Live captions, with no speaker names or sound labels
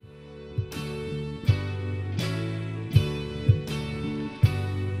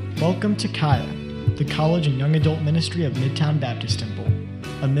Welcome to Kaya, the college and young adult ministry of Midtown Baptist Temple,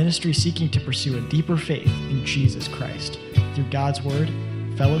 a ministry seeking to pursue a deeper faith in Jesus Christ through God's Word,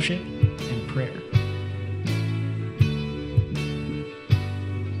 fellowship, and prayer.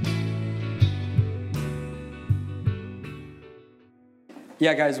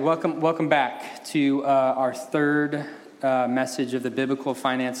 Yeah, guys, welcome back to our third message of the Biblical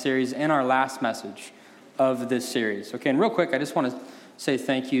Finance series and our last message of this series. Okay, and real quick, I just want to say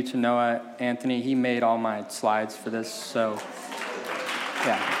thank you to Noah Anthony. He made all my slides for this, so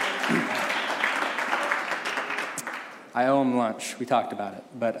yeah. I owe him lunch. We talked about it,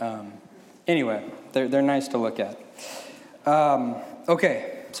 but anyway, they're nice to look at.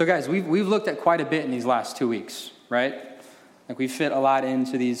 Okay, so guys, we've looked at quite a bit in these last 2 weeks, right? Like we fit a lot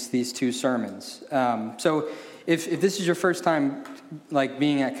into these two sermons. So if this is your first time like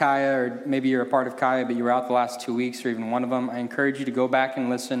being at Kaya, or maybe you're a part of Kaya, but you were out the last 2 weeks or even one of them, I encourage you to go back and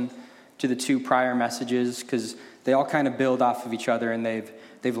listen to the two prior messages because they all kind of build off of each other, and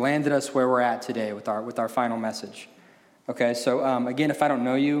they've landed us where we're at today with our final message. Okay, so again, if I don't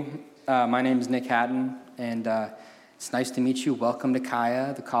know you, my name is Nick Hatton, and it's nice to meet you. Welcome to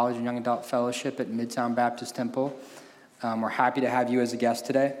Kaya, the College and Young Adult Fellowship at Midtown Baptist Temple. We're happy to have you as a guest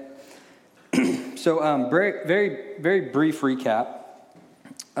today. So very, very, very brief recap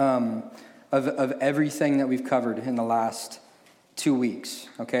of everything that we've covered in the last 2 weeks.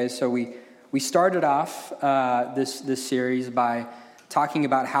 Okay, so we started off this series by talking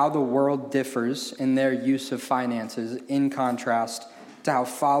about how the world differs in their use of finances in contrast to how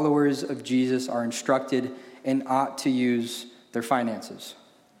followers of Jesus are instructed and ought to use their finances.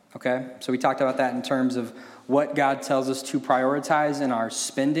 Okay, so we talked about that in terms of what God tells us to prioritize in our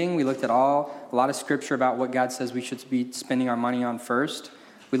spending. We looked at a lot of scripture about what God says we should be spending our money on first.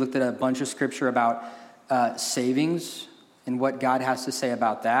 We looked at a bunch of scripture about savings and what God has to say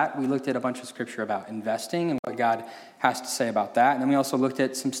about that. We looked at a bunch of scripture about investing and what God has to say about that. And then we also looked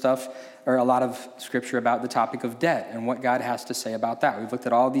at a lot of scripture about the topic of debt and what God has to say about that. We've looked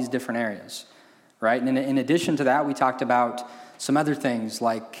at all these different areas, right? And in addition to that, we talked about some other things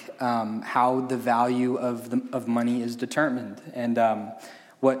like how the value of money is determined and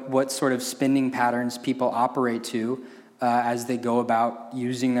what sort of spending patterns people operate to as they go about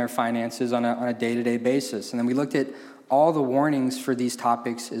using their finances on a day-to-day basis. And then we looked at all the warnings for these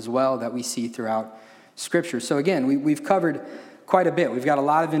topics as well that we see throughout Scripture. So again, we've covered quite a bit. We've got a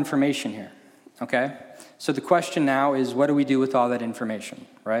lot of information here, okay? So the question now is, what do we do with all that information,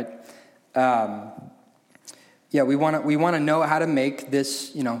 right? Yeah, we want to know how to make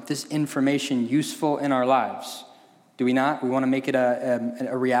this information useful in our lives. Do we not? We want to make it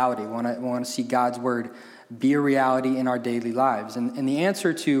a reality. We want to see God's word be a reality in our daily lives. And the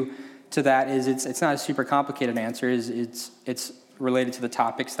answer to that is it's not a super complicated answer. It's related to the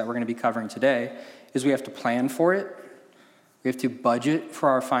topics that we're going to be covering today. Is we have to plan for it. We have to budget for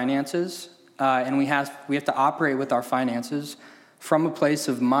our finances, and we have to operate with our finances from a place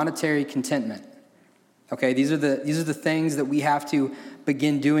of monetary contentment. Okay, these are the things that we have to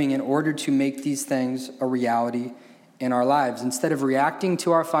begin doing in order to make these things a reality in our lives. Instead of reacting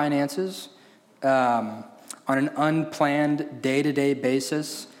to our finances on an unplanned day-to-day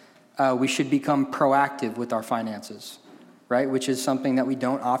basis, we should become proactive with our finances, right? Which is something that we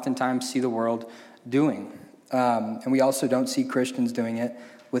don't oftentimes see the world doing. And we also don't see Christians doing it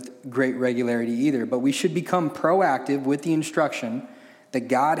with great regularity either. But we should become proactive with the instruction that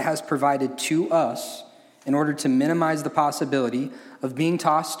God has provided to us in order to minimize the possibility of being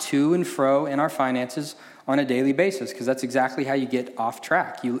tossed to and fro in our finances on a daily basis, because that's exactly how you get off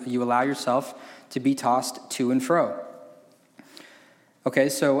track. You allow yourself to be tossed to and fro. Okay,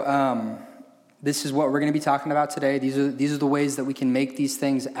 so this is what we're going to be talking about today. These are the ways that we can make these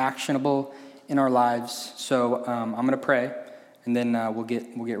things actionable in our lives. So I'm going to pray, and then we'll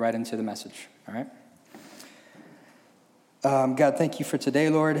get right into the message. All right. God, thank you for today,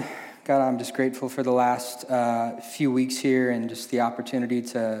 Lord. God, I'm just grateful for the last few weeks here and just the opportunity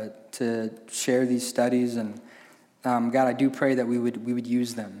to share these studies. And God, I do pray that we would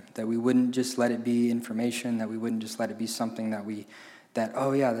use them, that we wouldn't just let it be information, that we wouldn't just let it be something that's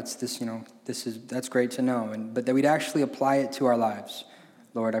great to know, but that we'd actually apply it to our lives.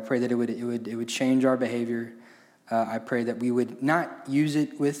 Lord, I pray that it would change our behavior. I pray that we would not use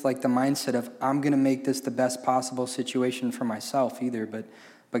it with like the mindset of I'm going to make this the best possible situation for myself either, but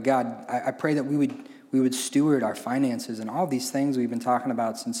God, I pray that we would steward our finances and all these things we've been talking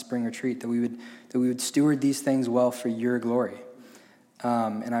about since spring retreat, that we would steward these things well for your glory.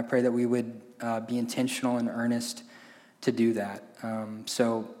 And I pray that we would be intentional and earnest to do that.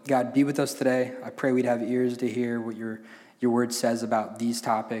 So God, be with us today. I pray we'd have ears to hear what your word says about these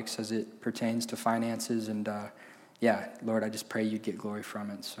topics as it pertains to finances. And Lord, I just pray you'd get glory from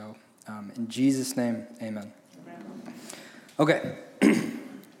it. So in Jesus' name, amen. Okay.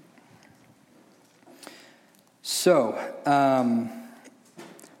 So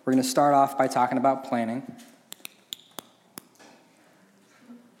we're going to start off by talking about planning.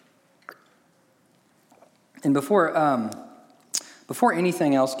 And before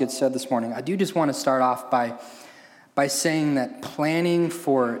anything else gets said this morning, I do just want to start off by saying that planning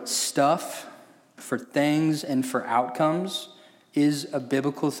for stuff, for things, and for outcomes is a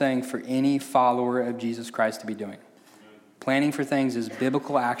biblical thing for any follower of Jesus Christ to be doing. Planning for things is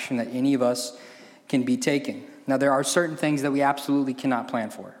biblical action that any of us can be taking. Now, there are certain things that we absolutely cannot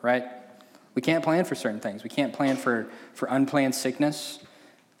plan for, right? We can't plan for certain things. We can't plan for unplanned sickness.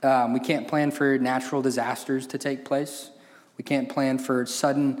 We can't plan for natural disasters to take place. We can't plan for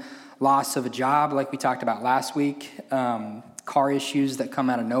sudden loss of a job like we talked about last week, car issues that come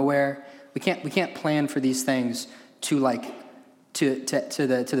out of nowhere. We can't plan for these things to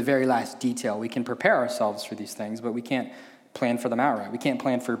the very last detail. We can prepare ourselves for these things, but we can't plan for them outright. We can't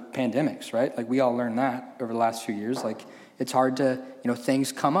plan for pandemics, right? Like, we all learned that over the last few years. Like, it's hard to,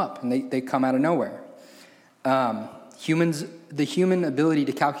 things come up and they come out of nowhere. The human ability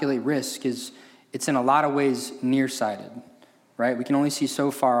to calculate risk it's in a lot of ways nearsighted, right? We can only see so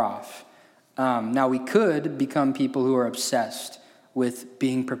far off. Now, we could become people who are obsessed with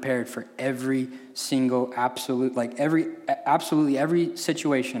being prepared for every single absolutely every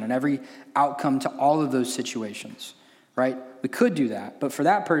situation and every outcome to all of those situations, right? We could do that, but for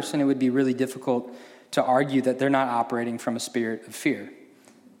that person, it would be really difficult to argue that they're not operating from a spirit of fear,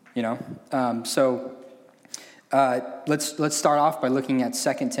 So let's start off by looking at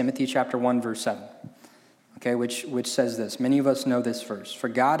 2 Timothy chapter 1, verse 7, okay, which says this. Many of us know this verse. For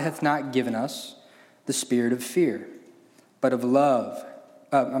God hath not given us the spirit of fear, but of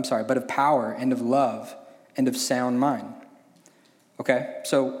power and of love and of sound mind. Okay,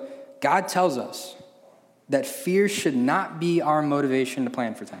 so God tells us that fear should not be our motivation to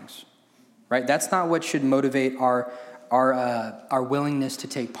plan for things, right? That's not what should motivate our willingness to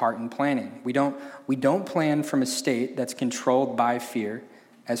take part in planning. We don't plan from a state that's controlled by fear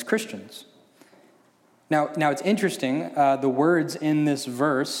as Christians. Now it's interesting, the words in this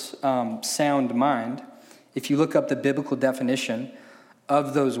verse, sound mind, if you look up the biblical definition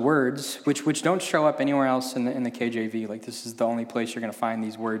of those words, which don't show up anywhere else in the KJV, like this is the only place you're going to find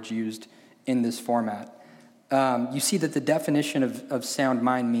these words used in this format, you see that the definition of sound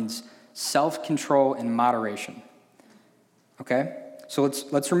mind means self-control and moderation. Okay, so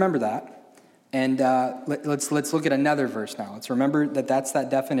let's remember that, and let's look at another verse now. Let's remember that's that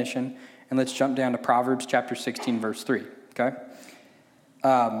definition, and let's jump down to Proverbs chapter 16, verse 3. Okay,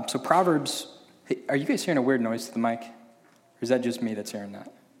 so Proverbs. Hey, are you guys hearing a weird noise to the mic, or is that just me that's hearing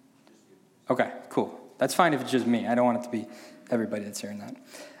that? Okay, cool. That's fine if it's just me. I don't want it to be everybody that's hearing that.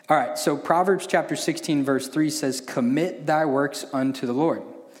 All right, so Proverbs chapter 16, verse 3 says, "Commit thy works unto the Lord,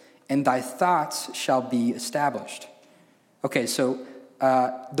 and thy thoughts shall be established." Okay, so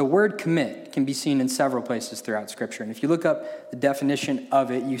the word commit can be seen in several places throughout Scripture. And if you look up the definition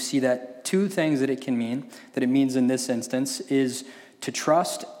of it, you see that two things that it means in this instance is to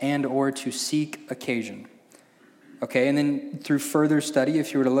trust and or to seek occasion. Okay, and then through further study,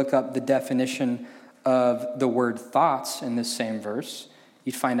 if you were to look up the definition of the word thoughts in this same verse,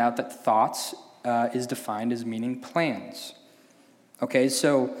 you'd find out that thoughts is defined as meaning plans. Okay,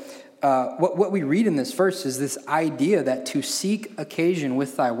 so what we read in this verse is this idea that to seek occasion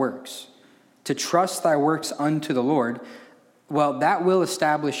with thy works, to trust thy works unto the Lord, well, that will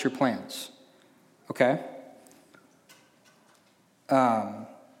establish your plans. Okay?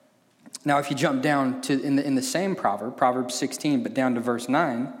 Now, if you jump down to in the same proverb, Proverbs 16, but down to verse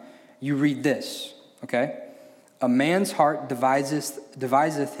 9, you read this, okay? "A man's heart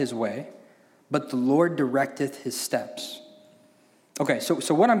deviseth his way, but the Lord directeth his steps." Okay,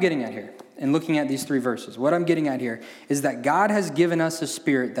 so what I'm getting at here, in looking at these three verses, what I'm getting at here is that God has given us a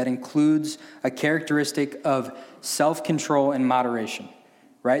spirit that includes a characteristic of self-control and moderation,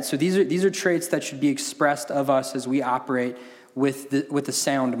 right? So these are traits that should be expressed of us as we operate with a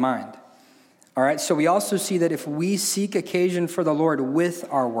sound mind. All right, so we also see that if we seek occasion for the Lord with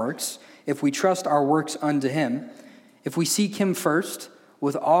our works, if we trust our works unto him, if we seek him first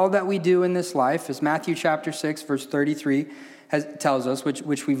with all that we do in this life, as Matthew chapter 6, verse 33 tells us,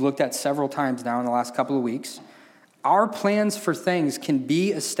 which we've looked at several times now in the last couple of weeks, our plans for things can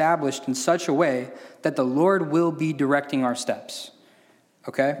be established in such a way that the Lord will be directing our steps,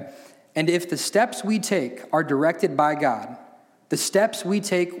 okay? And if the steps we take are directed by God, the steps we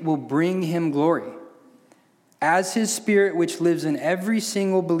take will bring him glory. as his Spirit, which lives in every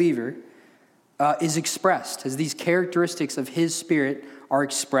single believer, is expressed, as these characteristics of his Spirit are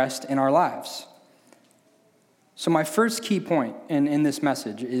expressed in our lives. So my first key point in this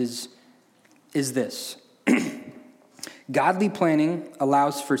message is this. Godly planning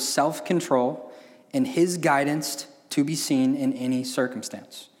allows for self-control and his guidance to be seen in any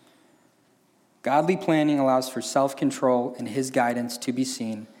circumstance. Godly planning allows for self-control and his guidance to be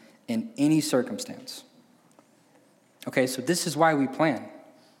seen in any circumstance. Okay, so this is why we plan.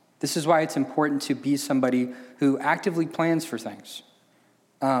 This is why it's important to be somebody who actively plans for things,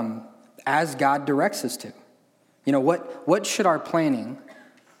 as God directs us to. You know, what should our planning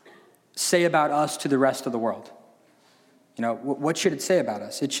say about us to the rest of the world? You know, what should it say about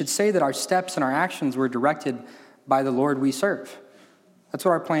us? It should say that our steps and our actions were directed by the Lord we serve. That's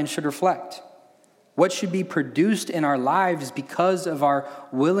what our plan should reflect. What should be produced in our lives because of our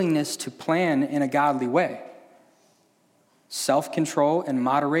willingness to plan in a godly way? Self-control and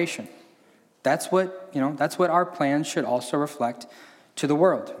moderation. That's what our plan should also reflect to the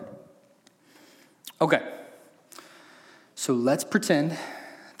world. Okay. So let's pretend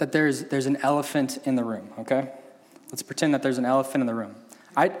that there's an elephant in the room, okay? Let's pretend that there's an elephant in the room.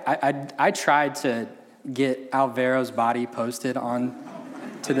 I tried to get Alvaro's body posted on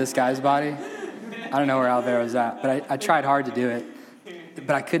to this guy's body. I don't know where Alvaro's at, but I tried hard to do it,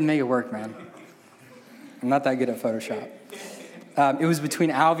 but I couldn't make it work, man. I'm not that good at Photoshop. It was between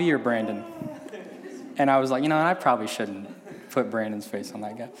Alvy or Brandon, and I was like, I probably shouldn't put Brandon's face on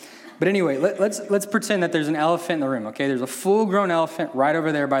that guy. But anyway, let's pretend that there's an elephant in the room, okay? There's a full-grown elephant right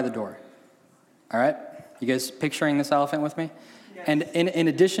over there by the door. All right? You guys picturing this elephant with me? Yes. And in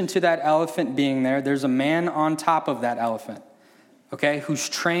addition to that elephant being there, there's a man on top of that elephant, okay, who's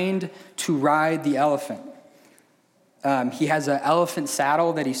trained to ride the elephant. He has an elephant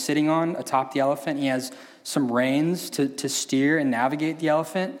saddle that he's sitting on atop the elephant. He has some reins to steer and navigate the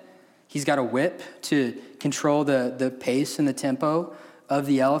elephant. He's got a whip to control the pace and the tempo of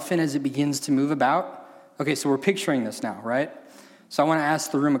the elephant as it begins to move about. Okay, so we're picturing this now, right? So I want to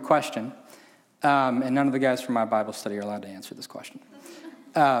ask the room a question, and none of the guys from my Bible study are allowed to answer this question.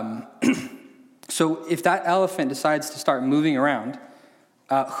 So if that elephant decides to start moving around,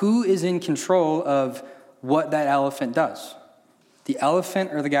 who is in control of what that elephant does? The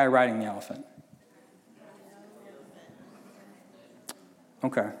elephant or the guy riding the elephant?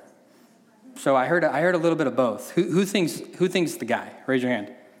 Okay. So I heard a little bit of both. Who thinks the guy? Raise your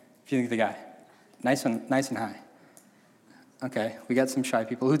hand if you think the guy. Nice and high. Okay, we got some shy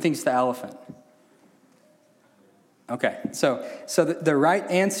people. Who thinks the elephant? Okay, so the right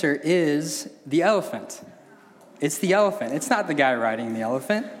answer is the elephant. It's the elephant. It's not the guy riding the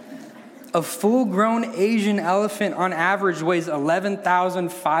elephant. A full-grown Asian elephant on average weighs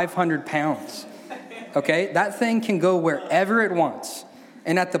 11,500 pounds. Okay, that thing can go wherever it wants.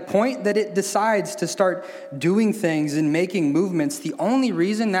 And at the point that it decides to start doing things and making movements, the only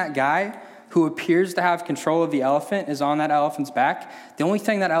reason that guy who appears to have control of the elephant is on that elephant's back, the only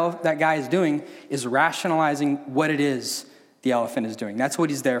thing that guy is doing is rationalizing what it is the elephant is doing. That's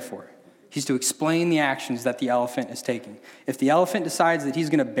what he's there for. He's to explain the actions that the elephant is taking. If the elephant decides that he's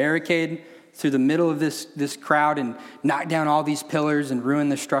going to barricade through the middle of this crowd and knock down all these pillars and ruin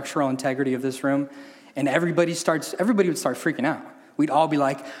the structural integrity of this room, and everybody would start freaking out. We'd all be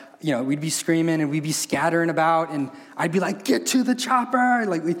like, we'd be screaming and we'd be scattering about, and I'd be like, get to the chopper.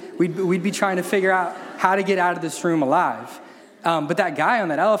 Like we'd be trying to figure out how to get out of this room alive. But that guy on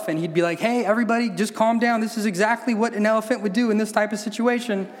that elephant, he'd be like, hey, everybody, just calm down. This is exactly what an elephant would do in this type of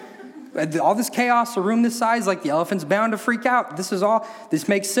situation. All this chaos, a room this size, like the elephant's bound to freak out. This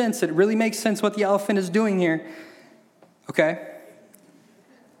makes sense. It really makes sense what the elephant is doing here. Okay?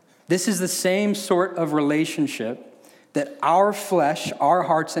 This is the same sort of relationship that our flesh, our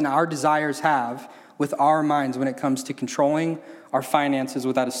hearts, and our desires have with our minds when it comes to controlling our finances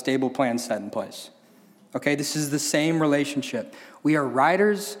without a stable plan set in place. Okay, this is the same relationship. We are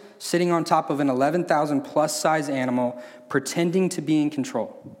riders sitting on top of an 11,000 plus size animal, pretending to be in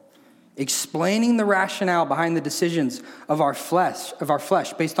control, explaining the rationale behind the decisions of our flesh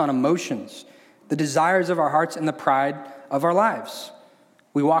based on emotions, the desires of our hearts, and the pride of our lives.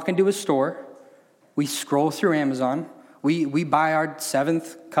 We walk into a store, we scroll through Amazon, we buy our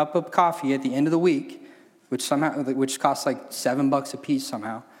 7th cup of coffee at the end of the week, which costs like $7 a piece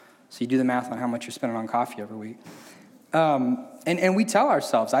somehow. So you do the math on how much you're spending on coffee every week. And we tell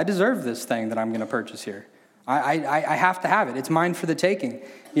ourselves, I deserve this thing that I'm going to purchase here. I have to have it. It's mine for the taking.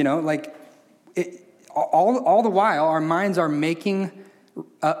 All the while, our minds are making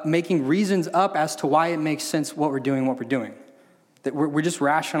reasons up as to why it makes sense what we're doing. That we're just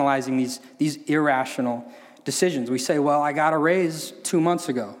rationalizing these irrational decisions. We say, well, I got a raise 2 months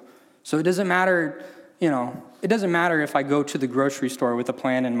ago. So it doesn't matter, it doesn't matter if I go to the grocery store with a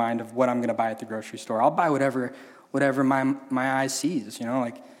plan in mind of what I'm going to buy at the grocery store. I'll buy whatever my eye sees,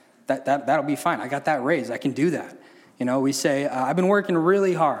 that'll be fine. I got that raise. I can do that. We say, I've been working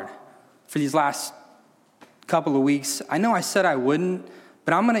really hard for these last couple of weeks. I know I said I wouldn't,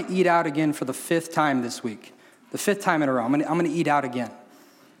 but I'm going to eat out again for the 5th time this week. The 5th time in a row. I'm going to eat out again.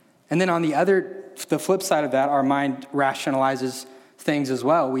 And then on the flip side of that, our mind rationalizes things as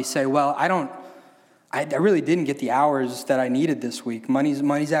well. We say, well, I really didn't get the hours that I needed this week.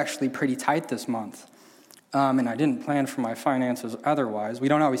 Money's actually pretty tight this month. And I didn't plan for my finances otherwise. We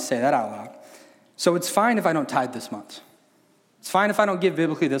don't always say that out loud. So it's fine if I don't tithe this month. It's fine if I don't give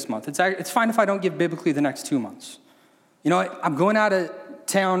biblically this month. It's fine if I don't give biblically the next 2 months. I'm going out of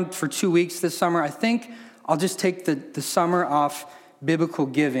town for 2 weeks this summer. I think I'll just take the summer off biblical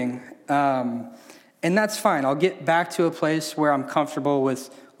giving. And that's fine. I'll get back to a place where I'm comfortable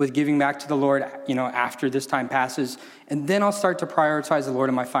with giving back to the Lord, after this time passes. And then I'll start to prioritize the Lord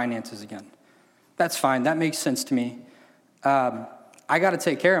in my finances again. That's fine. That makes sense to me. I got to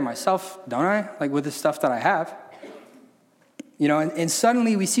take care of myself, don't I? Like with the stuff that I have. And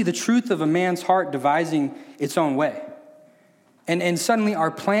suddenly we see the truth of a man's heart devising its own way. And suddenly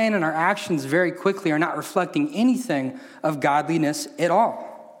our plan and our actions very quickly are not reflecting anything of godliness at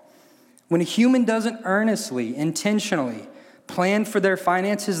all. When a human doesn't earnestly, intentionally plan for their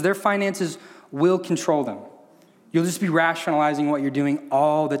finances will control them. You'll just be rationalizing what you're doing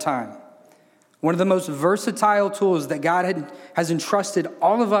all the time. One of the most versatile tools that God has entrusted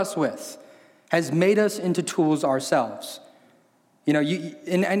all of us with has made us into tools ourselves.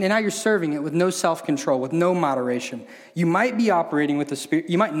 And now you're serving it with no self-control, with no moderation. You might be operating with the spirit.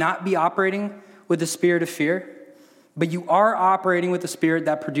 You might not be operating with the spirit of fear, but you are operating with the spirit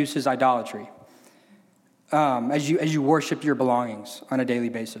that produces idolatry. As you worship your belongings on a daily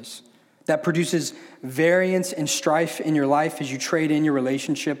basis, that produces variance and strife in your life as you trade in your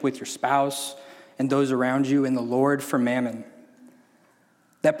relationship with your spouse and those around you and the Lord for mammon.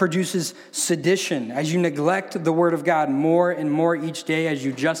 That produces sedition as you neglect the word of God more and more each day as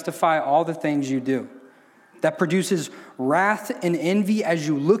you justify all the things you do. That produces wrath and envy as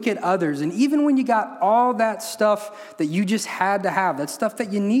you look at others. And even when you got all that stuff that you just had to have, that stuff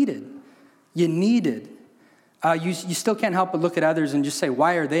that you needed, you still can't help but look at others and just say,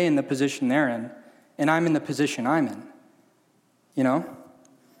 why are they in the position they're in? And I'm in the position I'm in.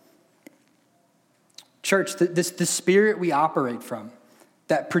 Church, the spirit we operate from,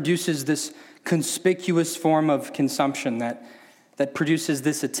 that produces this conspicuous form of consumption, that produces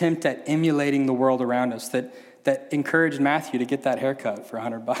this attempt at emulating the world around us, that encouraged Matthew to get that haircut for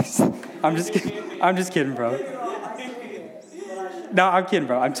 $100. I'm just kidding, bro. No, I'm kidding,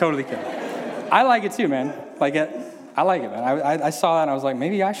 bro. I'm totally kidding. I like it too, man. I like it, man. I saw that and I was like,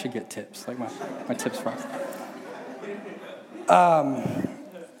 maybe I should get tips, like my tips from.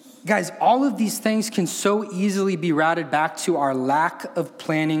 Guys, all of these things can so easily be routed back to our lack of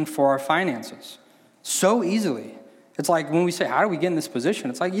planning for our finances. So easily. It's like when we say, how do we get in this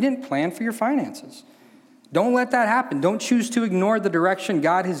position? It's like you didn't plan for your finances. Don't let that happen. Don't choose to ignore the direction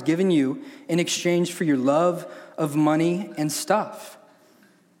God has given you in exchange for your love of money and stuff.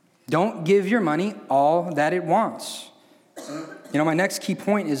 Don't give your money all that it wants. My next key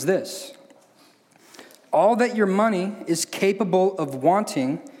point is this. All that your money is capable of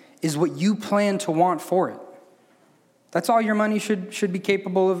wanting is what you plan to want for it. That's all your money should be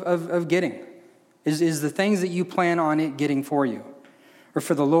capable of getting, is the things that you plan on it getting for you, or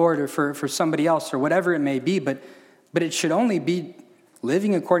for the Lord, or for somebody else, or whatever it may be. But it should only be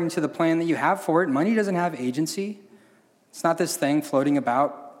living according to the plan that you have for it. Money doesn't have agency. It's not this thing floating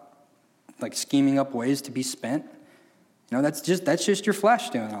about, like scheming up ways to be spent. That's just your flesh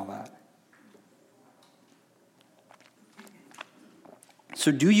doing all that. So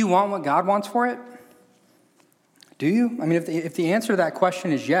do you want what God wants for it? Do you? I mean, if the answer to that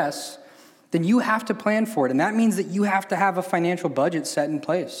question is yes, then you have to plan for it. And that means that you have to have a financial budget set in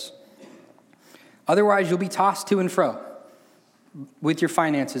place. Otherwise, you'll be tossed to and fro with your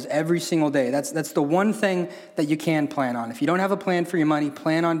finances every single day. That's the one thing that you can plan on. If you don't have a plan for your money,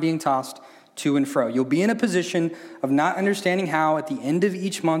 plan on being tossed to and fro. You'll be in a position of not understanding how at the end of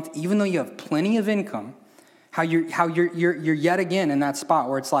each month, even though you have plenty of income, how you're yet again in that spot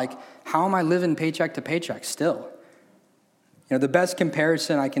where it's like, how am I living paycheck to paycheck still? The best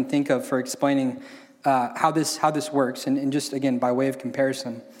comparison I can think of for explaining how this works, and just again by way of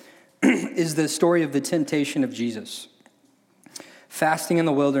comparison, is the story of the temptation of Jesus. Fasting in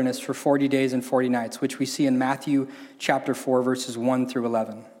the wilderness for 40 days and 40 nights, which we see in Matthew chapter 4, verses 1 through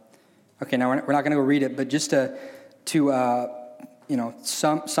 11. Okay, now we're not going to go read it, but just to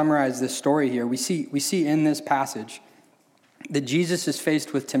summarize this story here, we see in this passage that Jesus is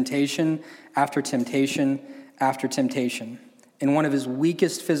faced with temptation after temptation after temptation in one of his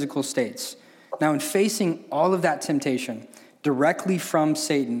weakest physical states. Now, in facing all of that temptation directly from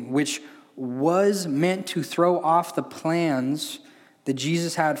Satan, which was meant to throw off the plans that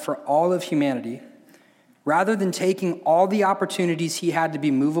Jesus had for all of humanity, rather than taking all the opportunities he had to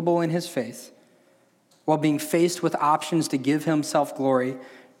be movable in his faith, while being faced with options to give himself glory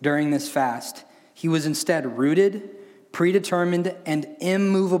during this fast, he was instead rooted, predetermined, and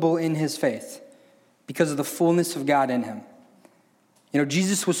immovable in his faith because of the fullness of God in him.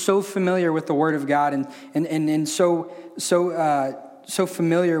 Jesus was so familiar with the Word of God and so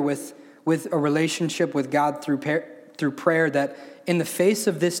familiar with a relationship with God through prayer that in the face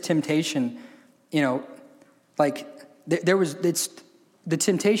of this temptation, the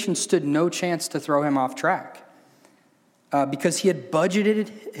temptation stood no chance to throw him off track because he had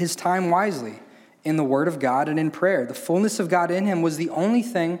budgeted his time wisely in the Word of God and in prayer. The fullness of God in him was the only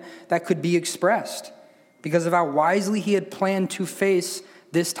thing that could be expressed because of how wisely he had planned to face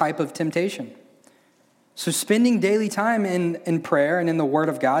this type of temptation. So spending daily time in prayer and in the Word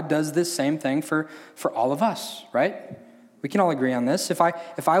of God does this same thing for all of us, right? We can all agree on this. If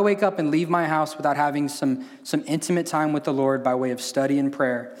I wake up and leave my house without having some intimate time with the Lord by way of study and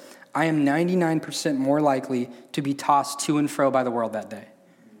prayer, I am 99% more likely to be tossed to and fro by the world that day.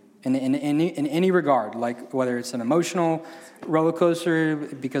 In any regard, like whether it's an emotional roller coaster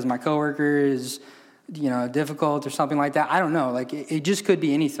because my coworker is, difficult or something like that. I don't know. Like it just could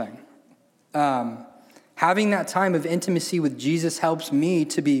be anything. Having that time of intimacy with Jesus helps me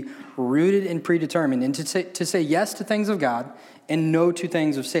to be rooted and predetermined and to say yes to things of God and no to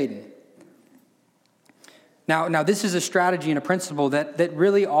things of Satan. Now this is a strategy and a principle that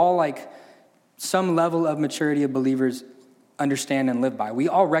really all some level of maturity of believers understand and live by. We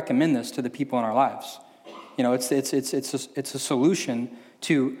all recommend this to the people in our lives. It's a solution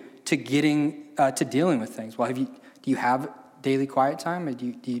to getting to dealing with things. Well, do you have daily quiet time?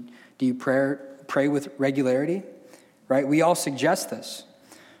 Do you pray with regularity? Right? We all suggest this.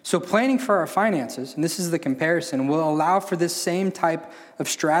 So planning for our finances, and this is the comparison, will allow for this same type of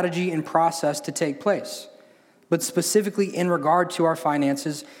strategy and process to take place, but specifically in regard to our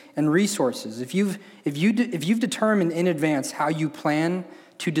finances and resources. If you've determined in advance how you plan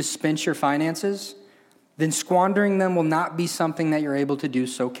to dispense your finances, then squandering them will not be something that you're able to do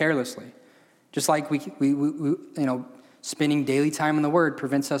so carelessly. Just like we spending daily time in the Word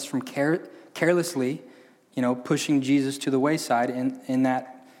prevents us from carelessly, pushing Jesus to the wayside in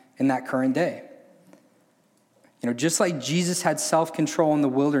that current day. Just like Jesus had self-control in the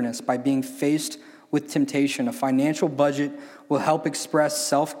wilderness by being faced with temptation, a financial budget will help express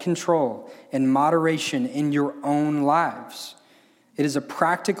self-control and moderation in your own lives. It is a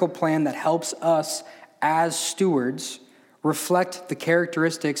practical plan that helps us as stewards reflect the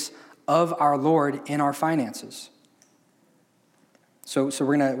characteristics of our Lord in our finances. So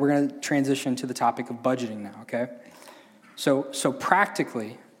we're gonna transition to the topic of budgeting now, okay? So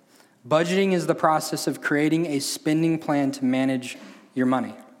practically, budgeting is the process of creating a spending plan to manage your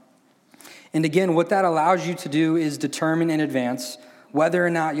money. And again, what that allows you to do is determine in advance whether or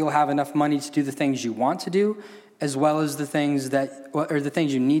not you'll have enough money to do the things you want to do, as well as the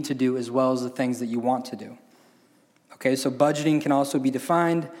things you need to do, as well as the things that you want to do. Okay, so budgeting can also be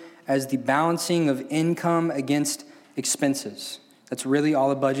defined as the balancing of income against expenses. That's really all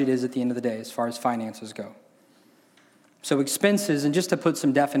a budget is at the end of the day, as far as finances go. So expenses, and just to put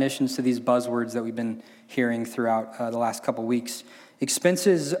some definitions to these buzzwords that we've been hearing throughout the last couple weeks,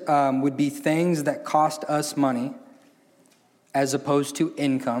 expenses would be things that cost us money, as opposed to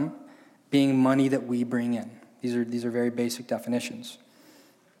income being money that we bring in. These are very basic definitions.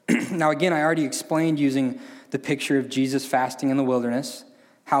 Now, again, I already explained using the picture of Jesus fasting in the wilderness,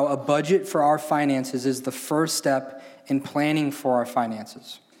 how a budget for our finances is the first step in planning for our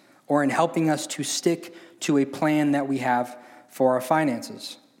finances, or in helping us to stick to a plan that we have for our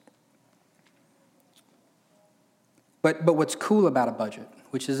finances. But what's cool about a budget,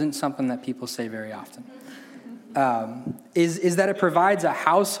 which isn't something that people say very often, is that it provides a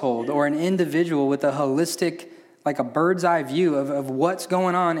household or an individual with a holistic, like a bird's eye view of what's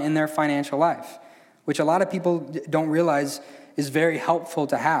going on in their financial life, which a lot of people don't realize is very helpful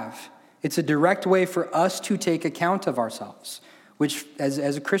to have. It's a direct way for us to take account of ourselves, which as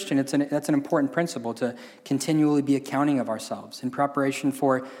a Christian, that's an important principle, to continually be accounting of ourselves in preparation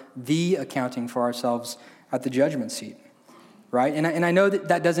for the accounting for ourselves at the judgment seat, right? And I know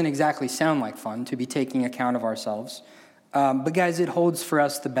that doesn't exactly sound like fun, to be taking account of ourselves. But guys, it holds for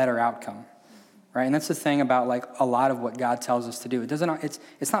us the better outcome, right? And that's the thing about like a lot of what God tells us to do.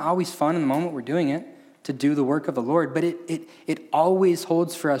 It's not always fun in the moment we're doing it to do the work of the Lord, but it always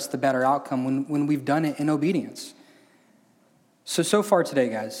holds for us the better outcome when we've done it in obedience. So far today,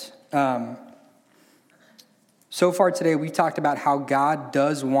 guys, we've talked about how God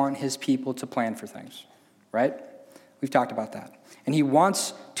does want his people to plan for things, right? We've talked about that. And he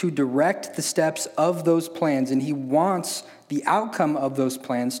wants to direct the steps of those plans, and he wants the outcome of those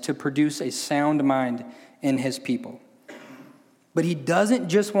plans to produce a sound mind in his people. But he doesn't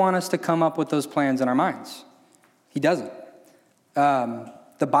just want us to come up with those plans in our minds. He doesn't.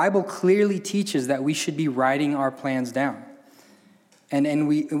 The Bible clearly teaches that we should be writing our plans down. And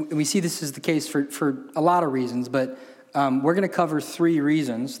we see this is the case for a lot of reasons, but we're going to cover three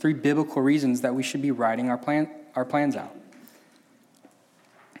biblical reasons that we should be writing our plans out.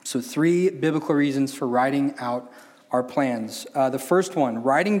 So 3 biblical reasons for writing out our plans. The first one,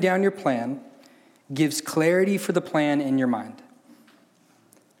 writing down your plan gives clarity for the plan in your mind.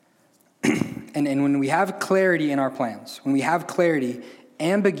 And when we have clarity in our plans, when we have clarity,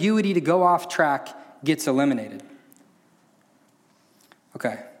 ambiguity to go off track gets eliminated.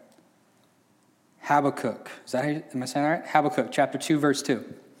 Okay. Habakkuk. Am I saying that right? Habakkuk, chapter 2, verse 2.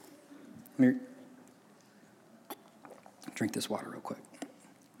 Let me drink this water real quick.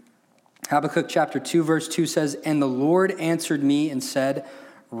 Habakkuk chapter 2, verse 2 says, "And the Lord answered me and said,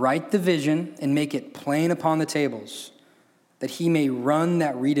 write the vision and make it plain upon the tables, that he may run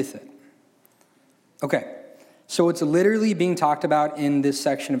that readeth it." Okay, so what's literally being talked about in this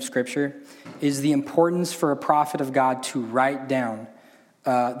section of Scripture is the importance for a prophet of God to write down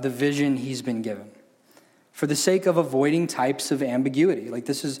the vision he's been given, for the sake of avoiding types of ambiguity. Like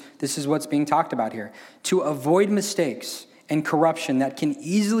this is what's being talked about here. To avoid mistakes and corruption that can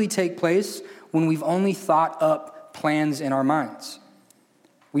easily take place when we've only thought up plans in our minds.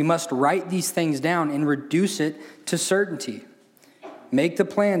 We must write these things down and reduce it to certainty. Make the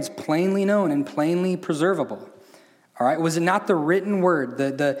plans plainly known and plainly preservable. All right, was it not the written word,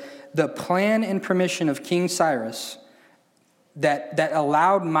 the plan and permission of King Cyrus that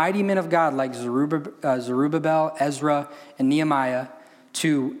allowed mighty men of God like Zerubbabel, Ezra, and Nehemiah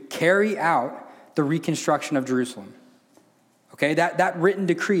to carry out the reconstruction of Jerusalem? Okay, that written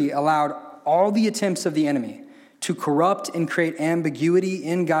decree allowed all the attempts of the enemy to corrupt and create ambiguity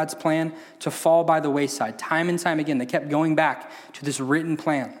in God's plan to fall by the wayside. Time and time again, they kept going back to this written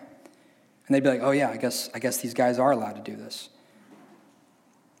plan. And they'd be like, oh yeah, I guess these guys are allowed to do this.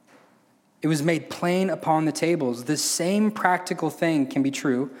 It was made plain upon the tables. The same practical thing can be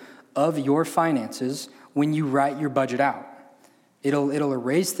true of your finances when you write your budget out. It'll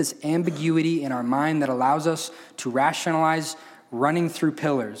erase this ambiguity in our mind that allows us to rationalize running through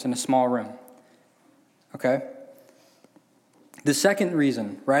pillars in a small room. Okay? The second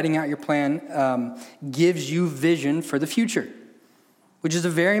reason, writing out your plan gives you vision for the future, which is a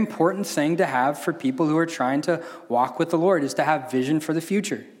very important thing to have for people who are trying to walk with the Lord, is to have vision for the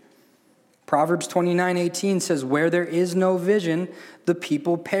future. Proverbs 29:18 says, "Where there is no vision, the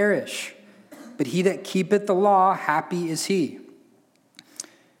people perish. But he that keepeth the law, happy is he."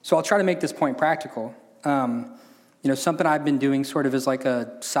 So I'll try to make this point practical. Something I've been doing sort of as like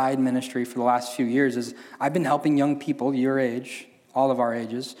a side ministry for the last few years is I've been helping young people your age, all of our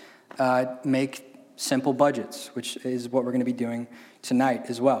ages, make simple budgets, which is what we're going to be doing tonight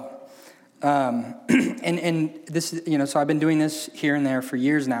as well. And this, so I've been doing this here and there for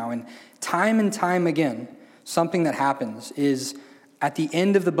years now, and time again, something that happens is at the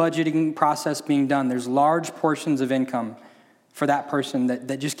end of the budgeting process being done, there's large portions of income for that person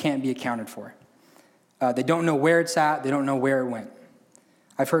that just can't be accounted for. They don't know where it's at. They don't know where it went.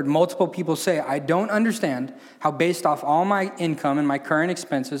 I've heard multiple people say, I don't understand how based off all my income and my current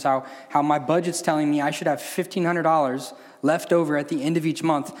expenses, how my budget's telling me I should have $1,500 left over at the end of each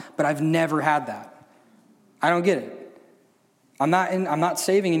month, but I've never had that. I don't get it. I'm not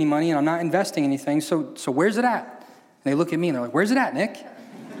saving any money and I'm not investing anything, so where's it at? And they look at me and they're like, where's it at, Nick?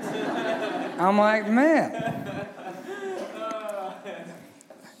 I'm like, man.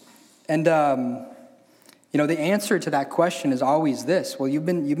 And, the answer to that question is always this. Well, you've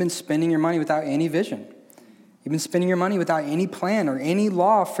been spending your money without any vision. You've been spending your money without any plan or any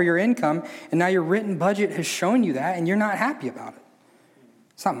law for your income, and now your written budget has shown you that, and you're not happy about it.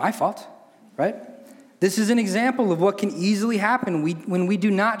 It's not my fault, right? This is an example of what can easily happen when we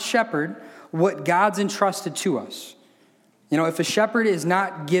do not shepherd what God's entrusted to us. If a shepherd is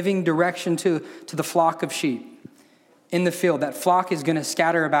not giving direction to the flock of sheep in the field, that flock is going to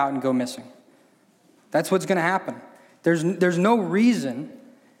scatter about and go missing. That's what's going to happen. There's no reason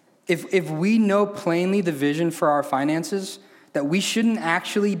If we know plainly the vision for our finances, that we shouldn't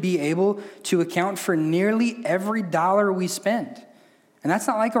actually be able to account for nearly every dollar we spend. And that's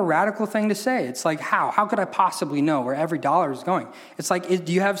not like a radical thing to say. It's like, how? How could I possibly know where every dollar is going? It's like,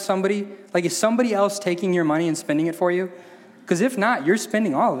 do you have somebody, like is somebody else taking your money and spending it for you? Because if not, you're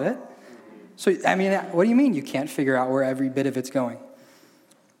spending all of it. So, I mean, what do you mean you can't figure out where every bit of it's going?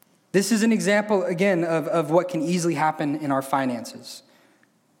 This is an example, again, of what can easily happen in our finances.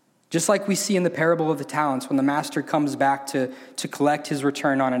 Just like we see in the parable of the talents, when the master comes back to collect his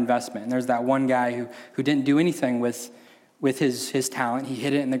return on investment. And there's that one guy who didn't do anything with his talent. He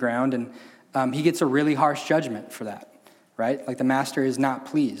hid it in the ground, and he gets a really harsh judgment for that, right? Like the master is not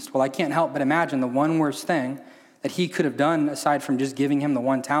pleased. Well, I can't help but imagine the one worst thing that he could have done, aside from just giving him the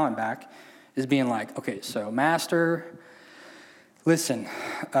one talent back, is being like, okay, so master, listen,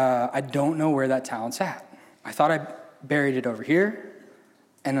 I don't know where that talent's at. I thought I buried it over here,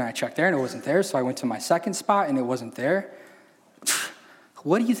 and then I checked there, and it wasn't there, so I went to my second spot, and it wasn't there.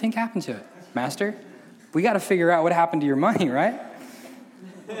 What do you think happened to it, master? We got to figure out what happened to your money, right?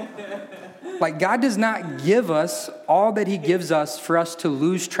 Like, God does not give us all that he gives us for us to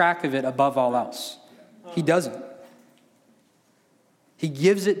lose track of it above all else. He doesn't. He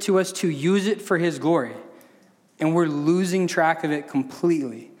gives it to us to use it for his glory, and we're losing track of it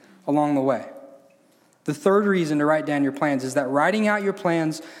completely along the way. The third reason to write down your plans is that writing out your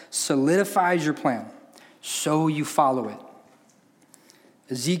plans solidifies your plan, so you follow it.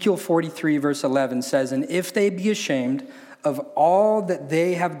 Ezekiel 43 verse 11 says, "And if they be ashamed of all that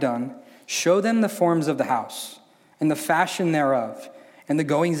they have done, show them the forms of the house, and the fashion thereof, and the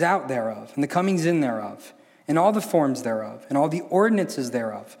goings out thereof, and the comings in thereof, and all the forms thereof, and all the ordinances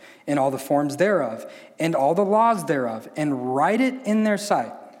thereof, and all the forms thereof, and all the laws thereof, and write it in their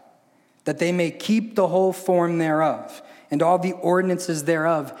sight, that they may keep the whole form thereof, and all the ordinances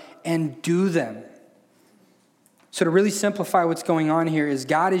thereof, and do them." So to really simplify what's going on here is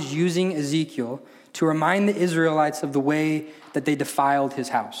God is using Ezekiel to remind the Israelites of the way that they defiled his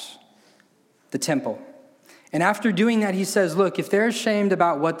house, the temple. And after doing that, he says, look, if they're ashamed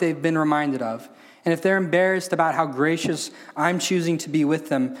about what they've been reminded of, and if they're embarrassed about how gracious I'm choosing to be with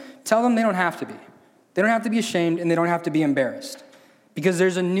them, tell them they don't have to be. They don't have to be ashamed, and they don't have to be embarrassed. Because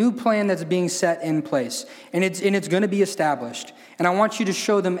there's a new plan that's being set in place, and it's going to be established. And I want you to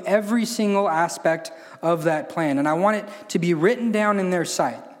show them every single aspect of that plan. And I want it to be written down in their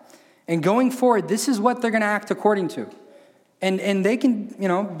sight. And going forward, this is what they're going to act according to. And they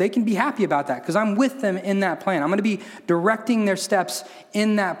can be happy about that, because I'm with them in that plan. I'm going to be directing their steps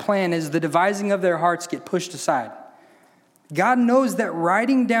in that plan as the devising of their hearts get pushed aside. God knows that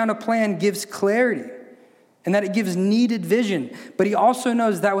writing down a plan gives clarity, and that it gives needed vision. But he also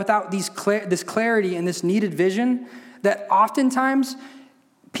knows that without this clarity and this needed vision, that oftentimes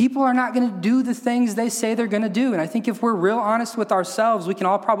people are not going to do the things they say they're going to do. And I think if we're real honest with ourselves, we can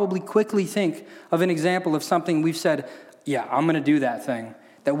all probably quickly think of an example of something we've said, yeah, I'm going to do that thing,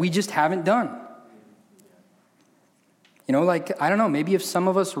 that we just haven't done. You know, like, I don't know, maybe if some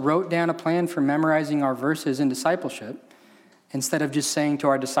of us wrote down a plan for memorizing our verses in discipleship, instead of just saying to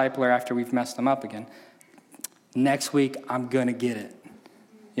our discipler after we've messed them up again, next week, I'm going to get it,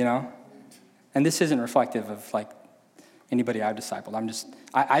 you know? And this isn't reflective of, like, anybody I've discipled.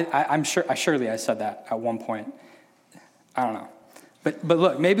 I'm sure I said that at one point. I don't know. But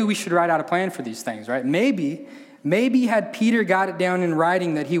look, maybe we should write out a plan for these things, right? Maybe had Peter got it down in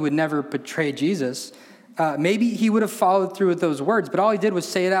writing that he would never betray Jesus, maybe he would have followed through with those words. But all he did was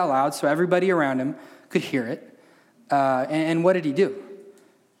say it out loud so everybody around him could hear it. And what did he do?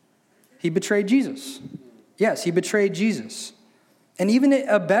 He betrayed Jesus. Yes, he betrayed Jesus. And even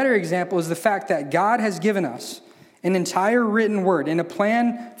a better example is the fact that God has given us an entire written word and a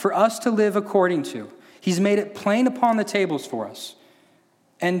plan for us to live according to. He's made it plain upon the tables for us.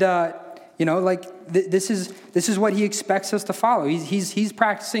 And, this is what he expects us to follow. He's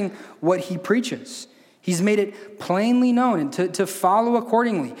practicing what he preaches. He's made it plainly known and to follow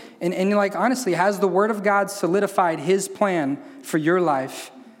accordingly. And honestly, has the word of God solidified his plan for your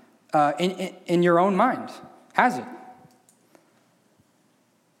life in your own mind? Has it?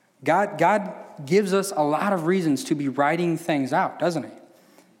 God gives us a lot of reasons to be writing things out, doesn't he?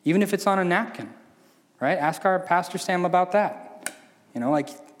 Even if it's on a napkin, right? Ask our Pastor Sam about that.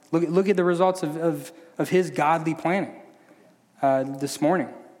 Look at the results of his godly planning this morning.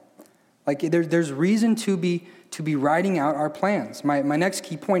 There's reason to be writing out our plans. My next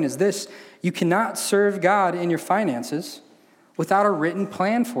key point is this: you cannot serve God in your finances without a written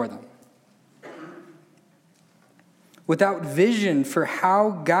plan for them. Without vision for how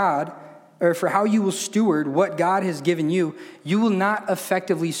God or for how you will steward what God has given you, you will not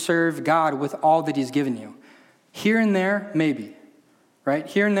effectively serve God with all that he's given you. Here and there, maybe, right?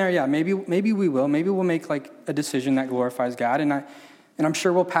 Here and there, yeah, maybe we will. Maybe we'll make like a decision that glorifies God, and I'm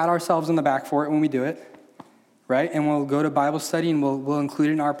sure we'll pat ourselves on the back for it when we do it, right? And we'll go to Bible study, and we'll include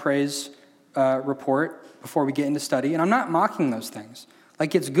it in our praise report before we get into study. And I'm not mocking those things.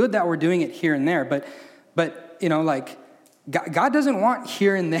 Like, it's good that we're doing it here and there, but like, God doesn't want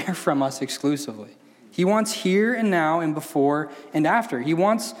here and there from us exclusively. He wants here and now and before and after. He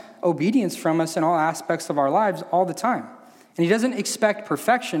wants obedience from us in all aspects of our lives all the time. And he doesn't expect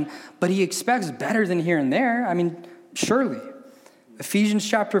perfection, but he expects better than here and there. I mean, surely. Ephesians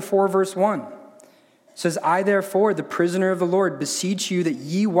chapter 4, verse 1 says, I, therefore, the prisoner of the Lord, beseech you that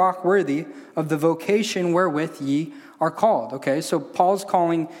ye walk worthy of the vocation wherewith ye are called. Okay, so Paul's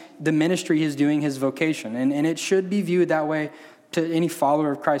calling the ministry he's doing his vocation, and it should be viewed that way to any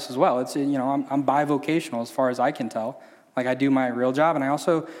follower of Christ as well. It's, I'm bivocational as far as I can tell. Like, I do my real job, and I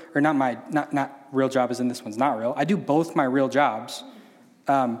also, or not real job as in this one's not real. I do both my real jobs.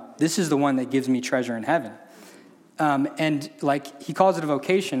 This is the one that gives me treasure in heaven. And like, he calls it a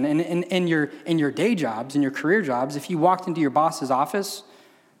vocation. And in your day jobs, in your career jobs, if you walked into your boss's office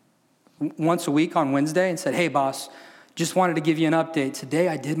once a week on Wednesday and said, hey, boss, just wanted to give you an update. Today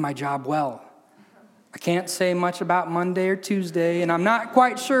I did my job well. I can't say much about Monday or Tuesday, and I'm not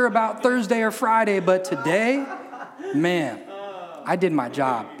quite sure about Thursday or Friday, but today, man, I did my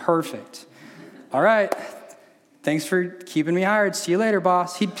job perfect. All right, thanks for keeping me hired. See you later,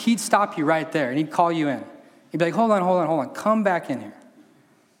 boss. He'd stop you right there, and he'd call you in. He'd be like, hold on. Come back in here.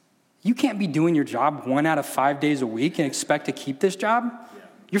 You can't be doing your job 1 out of 5 days a week and expect to keep this job.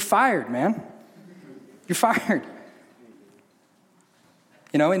 You're fired, man. You're fired.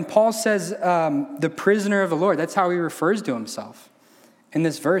 And Paul says, the prisoner of the Lord. That's how he refers to himself in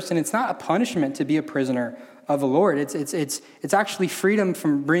this verse. And it's not a punishment to be a prisoner of the Lord. It's actually freedom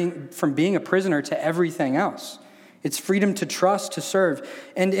from being a prisoner to everything else. It's freedom to trust, to serve.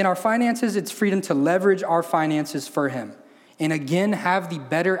 And in our finances, it's freedom to leverage our finances for him. And again, have the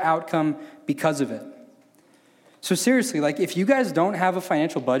better outcome because of it. So seriously, like, if you guys don't have a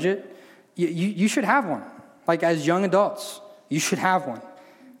financial budget, you should have one. Like, as young adults, you should have one.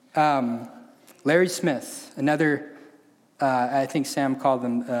 Larry Smith, another, I think Sam called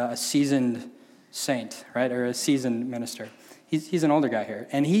him a seasoned saint, right? Or a seasoned minister. He's an older guy here.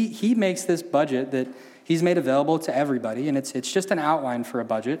 And he makes this budget that he's made available to everybody. And it's just an outline for a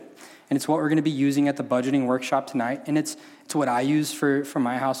budget. And it's what we're going to be using at the budgeting workshop tonight. And it's what I use for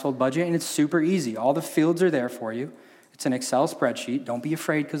my household budget. And it's super easy. All the fields are there for you. It's an Excel spreadsheet. Don't be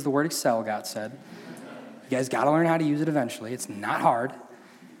afraid because the word Excel got said. You guys got to learn how to use it eventually. It's not hard.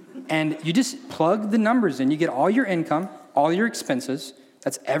 And you just plug the numbers in. You get all your income, all your expenses.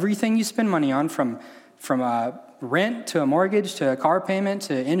 That's everything you spend money on, from rent to a mortgage to a car payment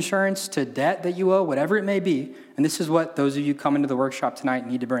to insurance to debt that you owe, whatever it may be. And this is what those of you coming to the workshop tonight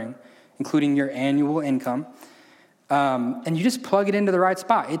need to bring, including your annual income. And you just plug it into the right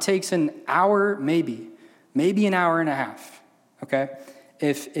spot. It takes an hour, maybe an hour and a half, okay?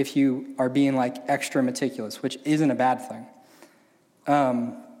 If you are being like extra meticulous, which isn't a bad thing.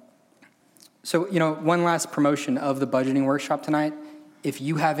 So, one last promotion of the budgeting workshop tonight. If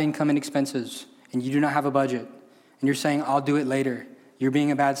you have income and expenses and you do not have a budget and you're saying, I'll do it later, you're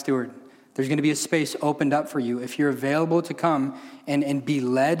being a bad steward. There's going to be a space opened up for you. If you're available to come and be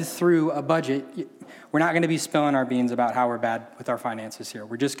led through a budget, we're not going to be spilling our beans about how we're bad with our finances here.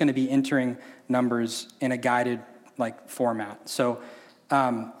 We're just going to be entering numbers in a guided format. So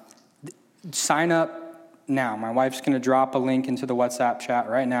sign up now. My wife's going to drop a link into the WhatsApp chat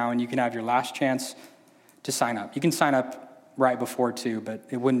right now, and you can have your last chance to sign up. You can sign up right before too, but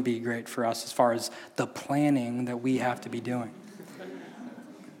it wouldn't be great for us as far as the planning that we have to be doing.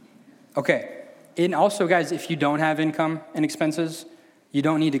 Okay. And also, guys, if you don't have income and expenses, you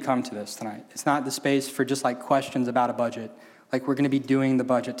don't need to come to this tonight. It's not the space for just questions about a budget. We're going to be doing the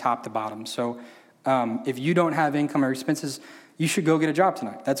budget top to bottom. So if you don't have income or expenses, you should go get a job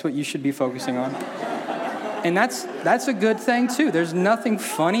tonight. That's what you should be focusing on. And that's a good thing too. There's nothing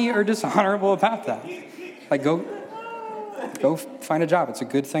funny or dishonorable about that. Go find a job. It's a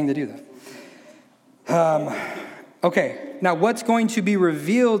good thing to do that. Okay, now what's going to be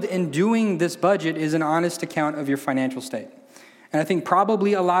revealed in doing this budget is an honest account of your financial state. And I think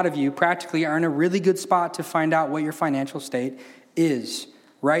probably a lot of you practically are in a really good spot to find out what your financial state is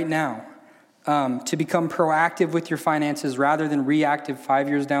right now. To become proactive with your finances rather than reactive 5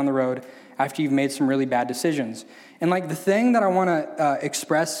 years down the road after you've made some really bad decisions. And the thing that I want to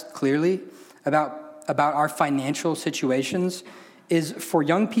express clearly about our financial situations is for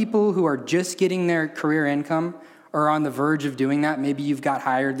young people who are just getting their career income or on the verge of doing that. Maybe you've got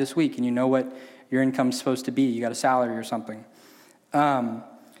hired this week and you know what your income's supposed to be. You got a salary or something.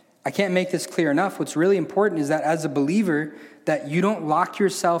 I can't make this clear enough. What's really important is that as a believer, that you don't lock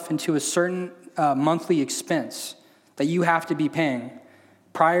yourself into a certain monthly expense that you have to be paying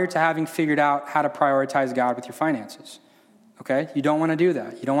prior to having figured out how to prioritize God with your finances. Okay? You don't want to do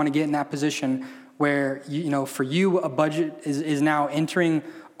that. You don't want to get in that position where, for you, a budget is now entering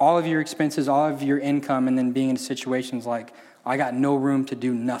all of your expenses, all of your income, and then being in situations like, I got no room to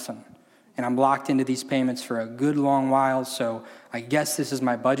do nothing. And I'm locked into these payments for a good long while, so I guess this is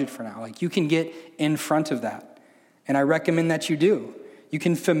my budget for now. Like, you can get in front of that. And I recommend that you do. You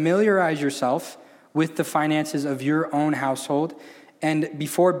can familiarize yourself with the finances of your own household. And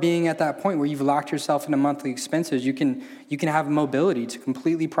before being at that point where you've locked yourself into monthly expenses, you can have mobility to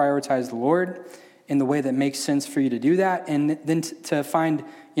completely prioritize the Lord in the way that makes sense for you to do that. And then to find,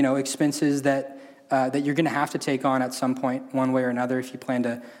 expenses that you're going to have to take on at some point, one way or another, if you plan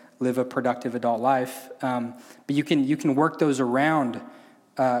to live a productive adult life. But you can work those around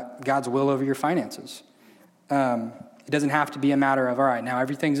God's will over your finances. It doesn't have to be a matter of, all right, now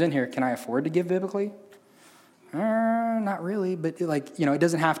everything's in here. Can I afford to give biblically? Not really, but it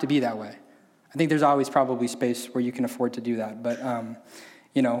doesn't have to be that way. I think there's always probably space where you can afford to do that. But,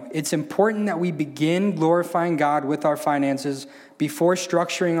 it's important that we begin glorifying God with our finances before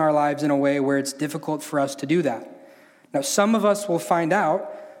structuring our lives in a way where it's difficult for us to do that. Now, some of us will find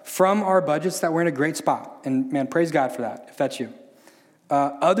out from our budgets that we're in a great spot. And man, praise God for that, if that's you.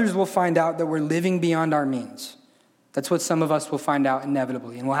 Others will find out that we're living beyond our means. That's what some of us will find out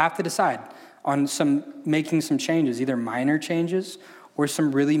inevitably. And we'll have to decide on making some changes, either minor changes or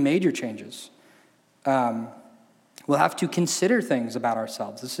some really major changes. We'll have to consider things about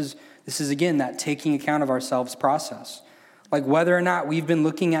ourselves. This is again, that taking account of ourselves process. Like whether or not we've been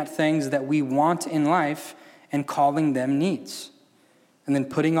looking at things that we want in life and calling them needs. And then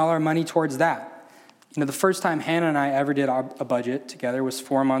putting all our money towards that. The first time Hannah and I ever did a budget together was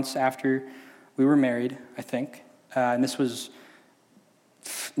 4 months after we were married, I think. And this was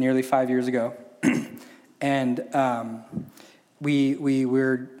nearly 5 years ago. And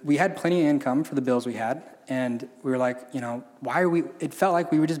we had plenty of income for the bills we had. And we were like, it felt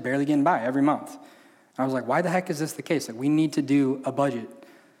like we were just barely getting by every month. And I was like, why the heck is this the case? Like, we need to do a budget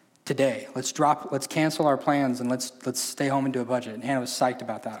today. Let's cancel our plans and let's stay home and do a budget. And Hannah was psyched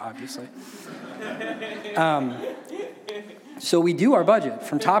about that, obviously. So we do our budget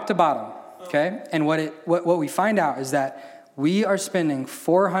from top to bottom, okay? And what we find out is that we are spending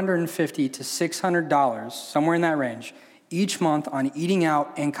 $450 to $600, somewhere in that range, each month on eating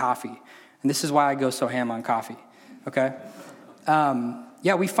out and coffee. And this is why I go so ham on coffee, okay?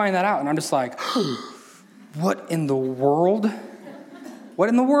 We find that out, and I'm just like, what in the world? What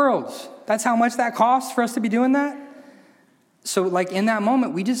in the world? That's how much that costs for us to be doing that? So in that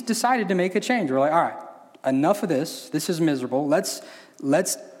moment, we just decided to make a change. We're like, all right, enough of this. This is miserable. Let's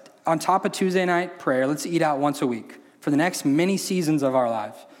on top of Tuesday night prayer, let's eat out once a week for the next many seasons of our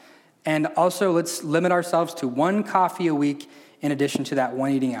lives. And also let's limit ourselves to one coffee a week in addition to that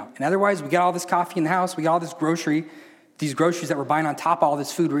one eating out. And otherwise, we got all this coffee in the house. We got all these groceries that we're buying on top of all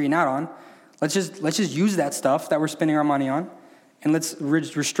this food we're eating out on. Let's just use that stuff that we're spending our money on. And let's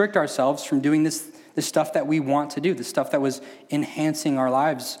restrict ourselves from doing this stuff that we want to do, the stuff that was enhancing our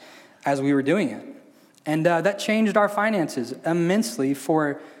lives as we were doing it. And that changed our finances immensely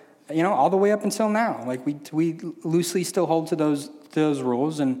for, all the way up until now. Like we loosely still hold to those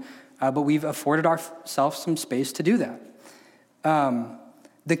rules, but we've afforded ourselves some space to do that.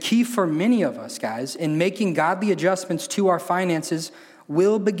 The key for many of us, guys, in making godly adjustments to our finances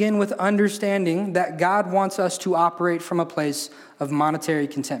will begin with understanding that God wants us to operate from a place of monetary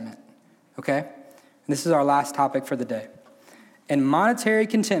contentment, okay? And this is our last topic for the day. And monetary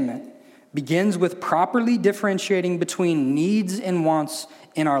contentment begins with properly differentiating between needs and wants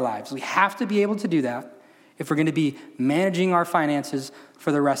in our lives. We have to be able to do that if we're going to be managing our finances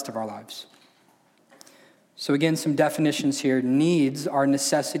for the rest of our lives. So again, some definitions here. Needs are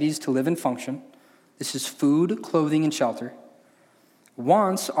necessities to live and function. This is food, clothing, and shelter.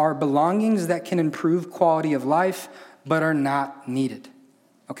 Wants are belongings that can improve quality of life, but are not needed.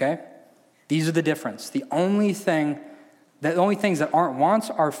 Okay? These are the difference. The only things that aren't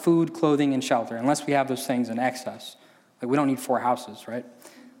wants are food, clothing, and shelter, unless we have those things in excess. Like we don't need 4 houses, right?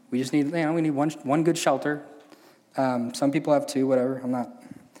 We just need, we need one good shelter. Some people have 2, whatever. I'm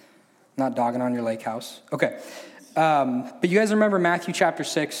not dogging on your lake house. Okay. But you guys remember Matthew chapter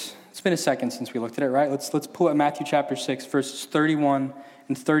 6? It's been a second since we looked at it, right? Let's pull up Matthew chapter 6, verses 31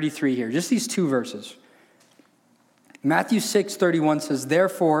 and 33 here. Just these 2 verses. Matthew 6:31 says,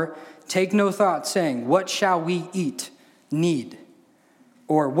 therefore, take no thought, saying, what shall we eat? Need.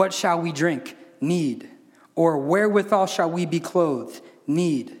 Or what shall we drink? Need. Or wherewithal shall we be clothed?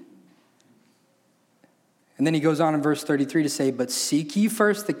 Need. And then he goes on in verse 33 to say, but seek ye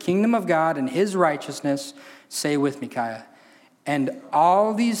first the kingdom of God and his righteousness. Say with me, Kaya. And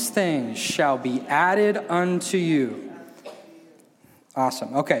all these things shall be added unto you.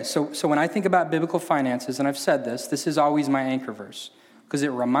 Awesome. Okay, so when I think about biblical finances, and I've said this is always my anchor verse, because it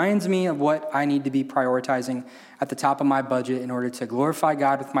reminds me of what I need to be prioritizing at the top of my budget in order to glorify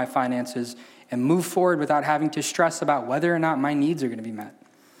God with my finances and move forward without having to stress about whether or not my needs are going to be met.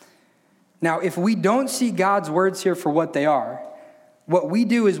 Now, if we don't see God's words here for what they are, what we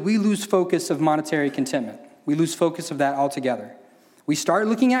do is we lose focus of monetary contentment. We lose focus of that altogether. We start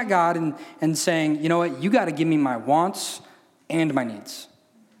looking at God and saying, you know what, you got to give me my wants and my needs.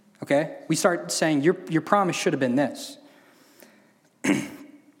 Okay? We start saying, your promise should have been this.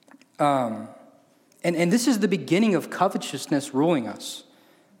 And this is the beginning of covetousness ruling us.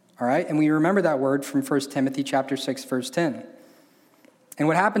 All right? And we remember that word from 1 Timothy chapter 6, verse 10. And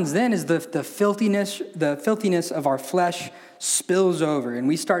what happens then is the filthiness of our flesh spills over, and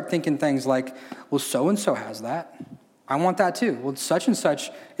we start thinking things like, well, so-and-so has that. I want that too. Well, such and such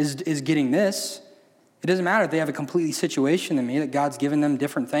is getting this. It doesn't matter if they have a completely situation than me, that God's given them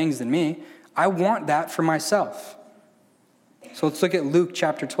different things than me. I want that for myself. So let's look at Luke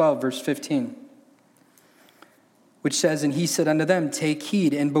chapter 12, verse 15, which says, and he said unto them, take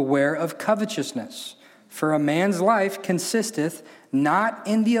heed and beware of covetousness, for a man's life consisteth not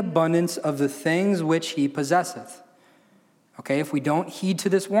in the abundance of the things which he possesseth. Okay, if we don't heed to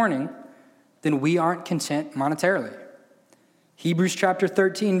this warning, then we aren't content monetarily. Hebrews chapter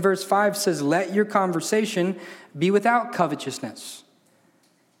 13, verse 5 says, let your conversation be without covetousness,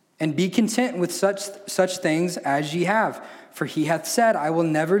 and be content with such things as ye have. For he hath said, I will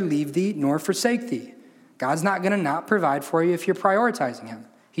never leave thee nor forsake thee. God's not going to not provide for you if you're prioritizing him.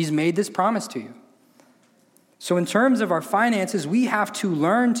 He's made this promise to you. So in terms of our finances, we have to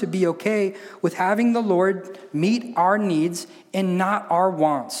learn to be okay with having the Lord meet our needs and not our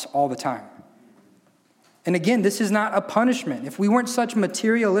wants all the time. And again, this is not a punishment. If we weren't such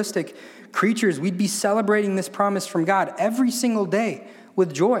materialistic creatures, we'd be celebrating this promise from God every single day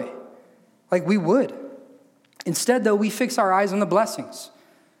with joy, like we would. Instead, though, we fix our eyes on the blessings.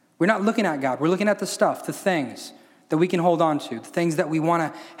 We're not looking at God. We're looking at the stuff, the things that we can hold on to, the things that we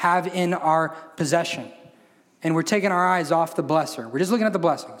want to have in our possession. And we're taking our eyes off the blesser. We're just looking at the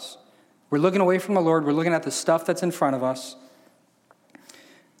blessings. We're looking away from the Lord. We're looking at the stuff that's in front of us.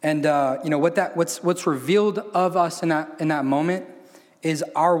 And what's revealed of us in that moment is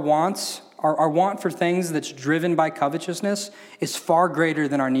our wants, our want for things that's driven by covetousness is far greater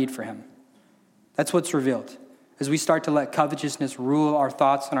than our need for him. That's what's revealed as we start to let covetousness rule our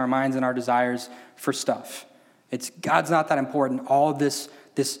thoughts and our minds and our desires for stuff. It's God's not that important. All this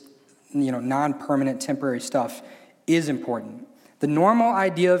non-permanent temporary stuff is important. The normal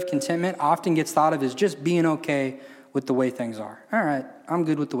idea of contentment often gets thought of as just being okay with the way things are. All right, I'm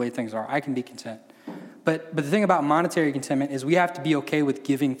good with the way things are. I can be content. But the thing about monetary contentment is we have to be okay with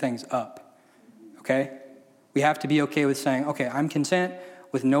giving things up, okay? We have to be okay with saying, okay, I'm content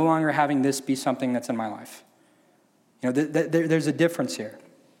with no longer having this be something that's in my life. There's a difference here.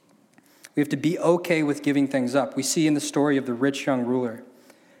 We have to be okay with giving things up. We see in the story of the rich young ruler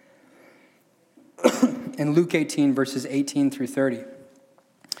in Luke 18, verses 18 through 30.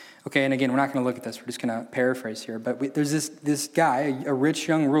 Okay, and again, we're not going to look at this. We're just going to paraphrase here. But there's this guy, a rich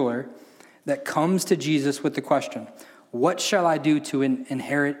young ruler, that comes to Jesus with the question, what shall I do to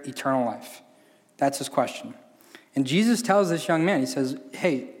inherit eternal life? That's his question. And Jesus tells this young man, he says,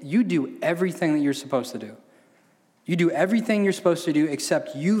 hey, you do everything that you're supposed to do. You do everything you're supposed to do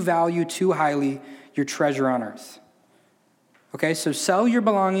except you value too highly your treasure on earth. Okay, so sell your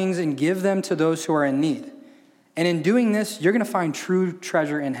belongings and give them to those who are in need. And in doing this, you're going to find true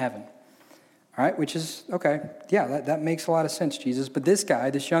treasure in heaven. All right, which is, okay, yeah, that makes a lot of sense, Jesus. But this guy,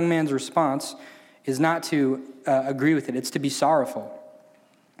 this young man's response is not to agree with it. It's to be sorrowful.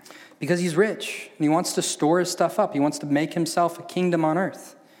 Because he's rich, and he wants to store his stuff up. He wants to make himself a kingdom on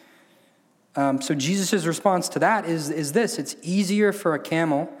earth. So Jesus' response to that is this. It's easier for a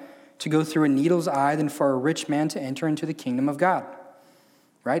camel to go through a needle's eye than for a rich man to enter into the kingdom of God.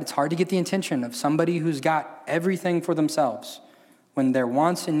 Right? It's hard to get the attention of somebody who's got everything for themselves when their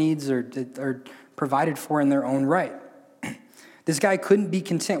wants and needs are provided for in their own right. This guy couldn't be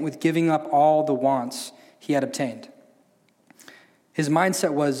content with giving up all the wants he had obtained. His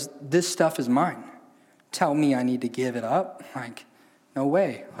mindset was, this stuff is mine. Tell me I need to give it up? Like, no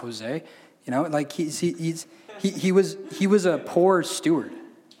way, Jose. Like he was a poor steward.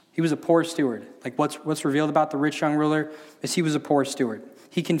 He was a poor steward. Like what's revealed about the rich young ruler is he was a poor steward.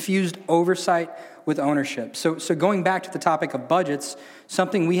 He confused oversight with ownership. So going back to the topic of budgets,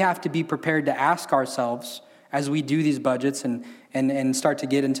 something we have to be prepared to ask ourselves as we do these budgets and start to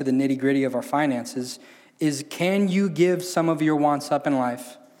get into the nitty-gritty of our finances is, can you give some of your wants up in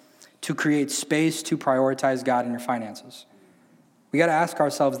life to create space to prioritize God in your finances? We got to ask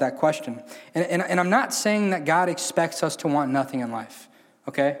ourselves that question. And I'm not saying that God expects us to want nothing in life,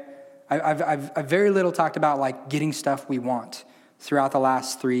 okay? I've very little talked about like getting stuff we want throughout the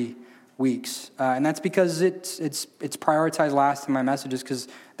last 3 weeks. And that's because it's prioritized last in my messages, because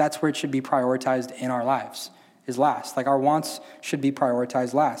that's where it should be prioritized in our lives, is last. Like our wants should be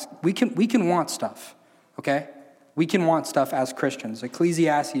prioritized last. We can want stuff, okay? We can want stuff as Christians.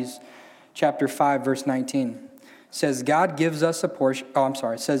 Ecclesiastes chapter 5, verse 19 says, God gives us a portion.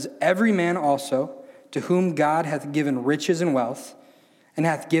 It says, every man also to whom God hath given riches and wealth, and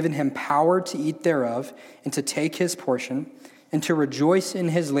hath given him power to eat thereof, and to take his portion, and to rejoice in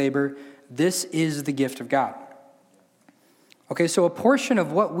his labor, this is the gift of God. Okay, so a portion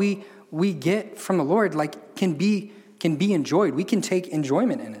of what we get from the Lord like can be enjoyed. We can take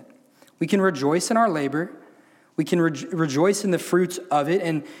enjoyment in it. We can rejoice in our labor. We can rejoice in the fruits of it,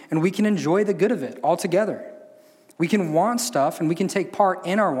 and we can enjoy the good of it altogether. We can want stuff, and we can take part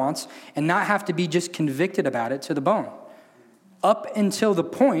in our wants and not have to be just convicted about it to the bone, up until the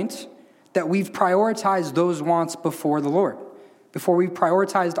point that we've prioritized those wants before the Lord, before we've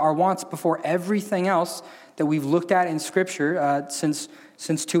prioritized our wants before everything else that we've looked at in Scripture since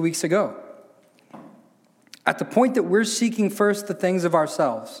 2 weeks ago. At the point that we're seeking first the things of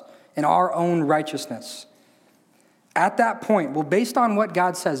ourselves and our own righteousness, at that point, well, based on what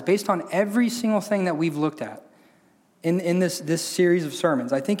God says, based on every single thing that we've looked at in this series of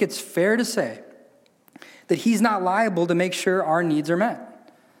sermons, I think it's fair to say that he's not liable to make sure our needs are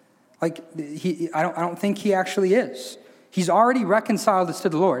met. Like, I don't think he actually is. He's already reconciled us to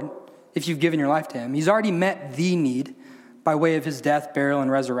the Lord if you've given your life to him. He's already met the need by way of his death, burial,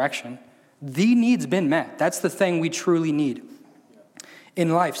 and resurrection. The need's been met. That's the thing we truly need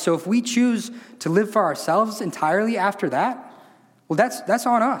in life. So if we choose to live for ourselves entirely after that, well, that's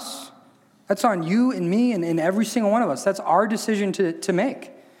on us. That's on you and me and every single one of us. That's our decision to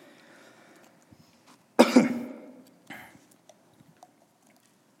make.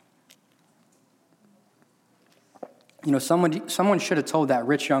 Someone should have told that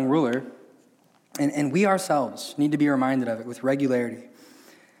rich young ruler, and we ourselves need to be reminded of it with regularity,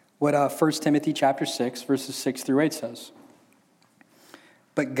 what 1 Timothy chapter 6, verses 6 through 8 says.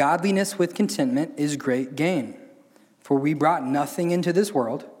 But godliness with contentment is great gain, for we brought nothing into this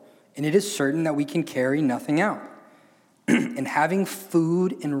world, and it is certain that we can carry nothing out. And having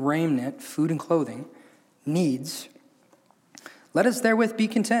food and raiment, food and clothing, needs, let us therewith be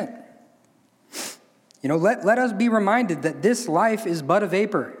content. Let us be reminded that this life is but a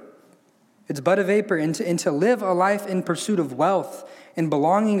vapor. It's but a vapor. And to live a life in pursuit of wealth and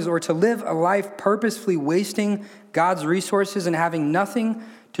belongings, or to live a life purposefully wasting God's resources and having nothing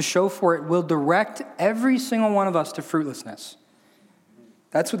to show for it, will direct every single one of us to fruitlessness.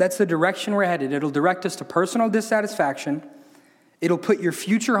 That's the direction we're headed. It'll direct us to personal dissatisfaction. It'll put your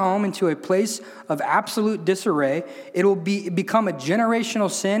future home into a place of absolute disarray. It'll become a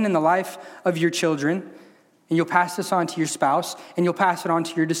generational sin in the life of your children. And you'll pass this on to your spouse, and you'll pass it on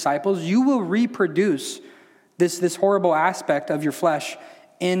to your disciples. You will reproduce this horrible aspect of your flesh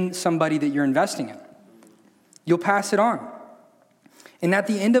in somebody that you're investing in. You'll pass it on. And at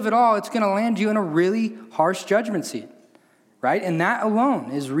the end of it all, it's going to land you in a really harsh judgment seat, right? And that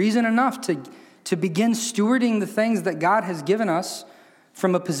alone is reason enough to begin stewarding the things that God has given us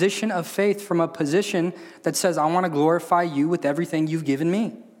from a position of faith, from a position that says, I want to glorify you with everything you've given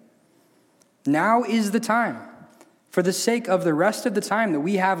me. Now is the time, for the sake of the rest of the time that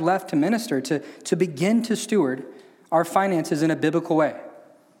we have left to minister, to begin to steward our finances in a biblical way.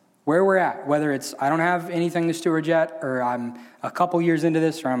 Where we're at, whether it's I don't have anything to steward yet, or I'm a couple years into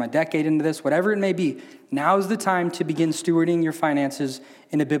this, or I'm a decade into this, whatever it may be, now's the time to begin stewarding your finances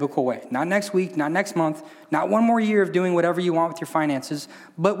in a biblical way. Not next week, not next month, not one more year of doing whatever you want with your finances,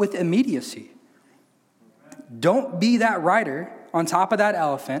 but with immediacy. Don't be that rider on top of that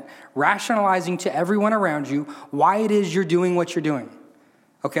elephant, rationalizing to everyone around you why it is you're doing what you're doing.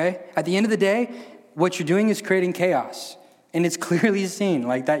 Okay? At the end of the day, what you're doing is creating chaos. And it's clearly seen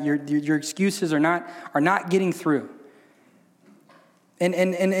like that your excuses are not getting through.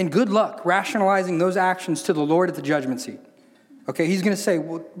 And good luck rationalizing those actions to the Lord at the judgment seat. Okay, he's going to say,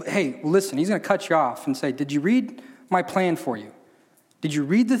 listen, he's going to cut you off and say, did you read my plan for you? Did you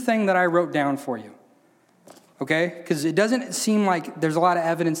read the thing that I wrote down for you? Okay? Because it doesn't seem like there's a lot of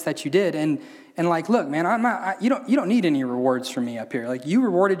evidence that you did. And like, look, man, you don't need any rewards from me up here. Like, you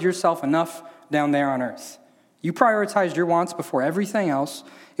rewarded yourself enough down there on earth. You prioritized your wants before everything else.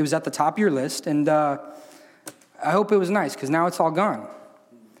 It was at the top of your list. And I hope it was nice, because now it's all gone.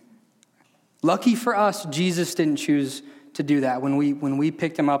 Lucky for us, Jesus didn't choose to do that when we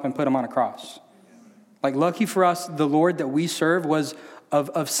picked him up and put him on a cross. Like, lucky for us, the Lord that we serve was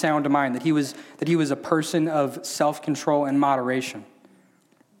of sound mind, that he was a person of self-control and moderation.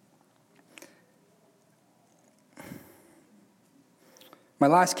 My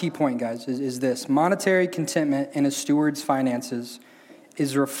last key point, guys, is this. Monetary contentment in a steward's finances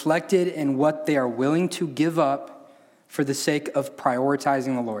is reflected in what they are willing to give up for the sake of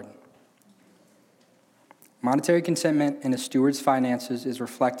prioritizing the Lord. Monetary contentment in a steward's finances is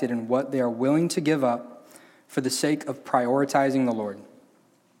reflected in what they are willing to give up for the sake of prioritizing the Lord.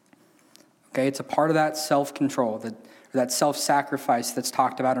 Okay, it's a part of that self-control, that self-sacrifice that's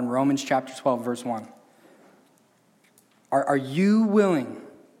talked about in Romans chapter 12, verse 1. Are you willing,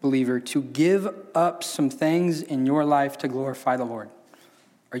 believer, to give up some things in your life to glorify the Lord?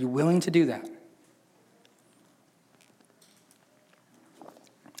 Are you willing to do that?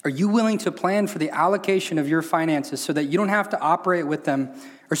 Are you willing to plan for the allocation of your finances so that you don't have to operate with them,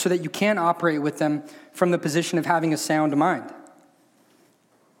 or so that you can operate with them from the position of having a sound mind?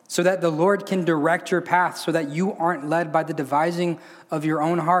 So that the Lord can direct your path, so that you aren't led by the devising of your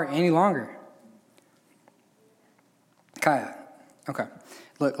own heart any longer. Kaya, okay.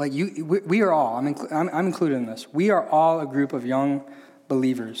 Look, like we are all, I'm included in this. We are all a group of young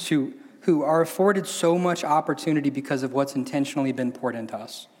believers who are afforded so much opportunity because of what's intentionally been poured into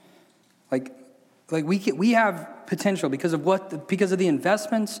us. Like we have potential because of the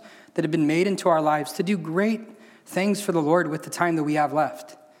investments that have been made into our lives to do great things for the Lord with the time that we have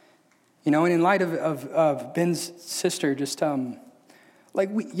left. You know, and in light of Ben's sister, just we're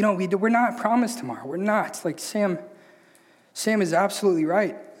not promised tomorrow. We're not. Like Sam is absolutely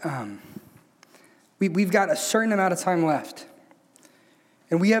right. We've got a certain amount of time left.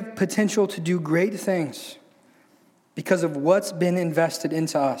 And we have potential to do great things because of what's been invested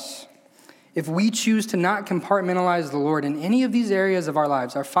into us. If we choose to not compartmentalize the Lord in any of these areas of our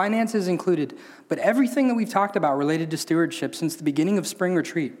lives, our finances included, but everything that we've talked about related to stewardship since the beginning of Spring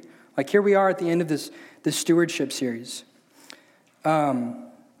Retreat, like here we are at the end of this stewardship series.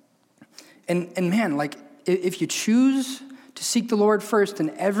 And man, like if you choose to seek the Lord first in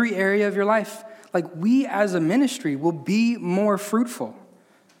every area of your life, like we as a ministry will be more fruitful.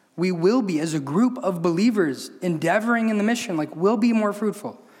 We will be, as a group of believers endeavoring in the mission, like we'll be more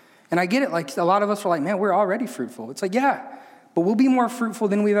fruitful. And I get it, like a lot of us are like, man, we're already fruitful. It's like, yeah, but we'll be more fruitful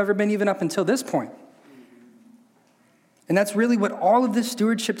than we've ever been even up until this point. And that's really what all of this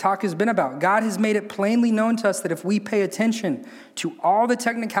stewardship talk has been about. God has made it plainly known to us that if we pay attention to all the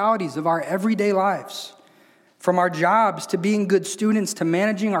technicalities of our everyday lives, from our jobs to being good students to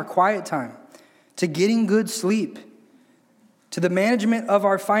managing our quiet time, to getting good sleep, to the management of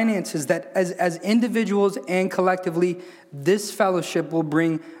our finances, that as individuals and collectively, this fellowship will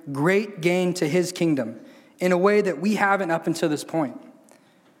bring great gain to his kingdom in a way that we haven't up until this point.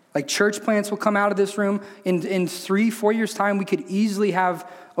 Like church plants will come out of this room. In 3-4 years' time, we could easily have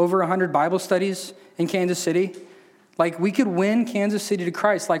over 100 Bible studies in Kansas City. Like we could win Kansas City to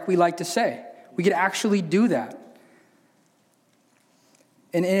Christ, like we like to say. We could actually do that.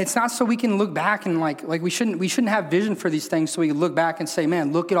 And it's not so we can look back and like we shouldn't have vision for these things so we can look back and say,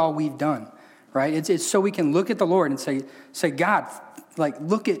 man, look at all we've done, right? It's so we can look at the Lord and say, God, like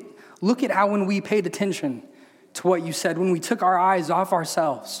look at how when we paid attention to what you said, when we took our eyes off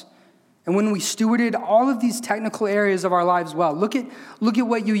ourselves, and when we stewarded all of these technical areas of our lives well. Look at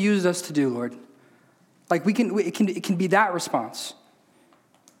what you used us to do, Lord. Like it can be that response.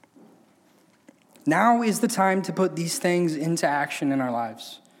 Now is the time to put these things into action in our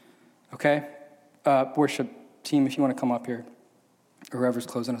lives, okay? Worship team, if you want to come up here, or whoever's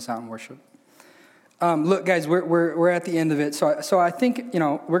closing us out in worship. Look, guys, we're at the end of it, so I think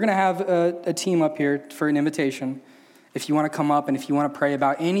we're gonna have a team up here for an invitation. If you want to come up and if you want to pray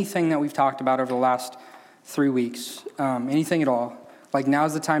about anything that we've talked about over the last 3 weeks, anything at all, like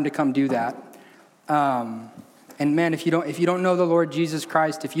now's the time to come do that. And man, if you don't know the Lord Jesus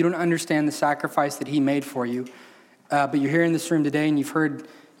Christ, if you don't understand the sacrifice that he made for you, but you're here in this room today and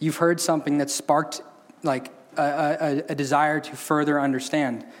you've heard something that sparked like a desire to further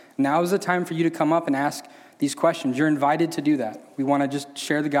understand, now is the time for you to come up and ask these questions. You're invited to do that. We want to just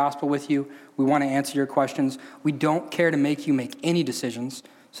share the gospel with you. We want to answer your questions. We don't care to make you make any decisions,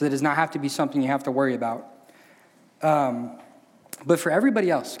 so that it does not have to be something you have to worry about. But for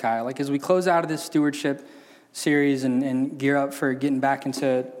everybody else, Kyle, like as we close out of this stewardship series and gear up for getting back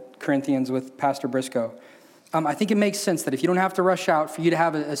into Corinthians with Pastor Briscoe, I think it makes sense that if you don't have to rush out, for you to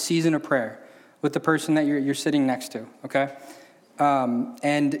have a season of prayer with the person that you're sitting next to, okay?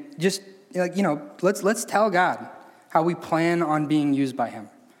 And just, let's tell God how we plan on being used by him,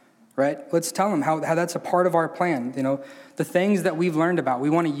 right? Let's tell him how that's a part of our plan. The things that we've learned about, we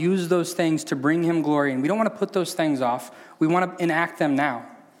want to use those things to bring him glory, and we don't want to put those things off. We want to enact them now.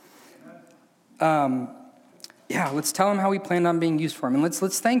 Let's tell him how we planned on being used for him, and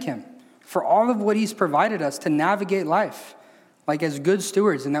let's thank him for all of what he's provided us to navigate life, like as good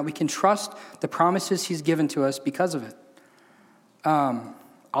stewards, and that we can trust the promises he's given to us because of it.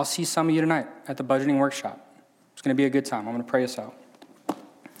 I'll see some of you tonight at the budgeting workshop. It's going to be a good time. I'm going to pray us out.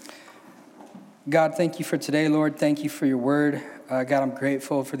 God, thank you for today, Lord. Thank you for your word. God, I'm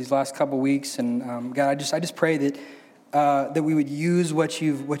grateful for these last couple weeks. And God, I just pray that we would use what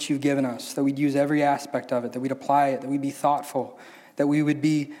you've given us, that we'd use every aspect of it, that we'd apply it, that we'd be thoughtful, that we would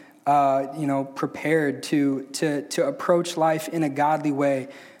be prepared to approach life in a godly way,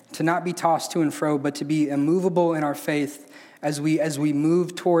 to not be tossed to and fro, but to be immovable in our faith as we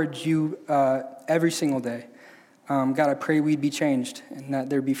move towards you every single day. God, I pray we'd be changed and that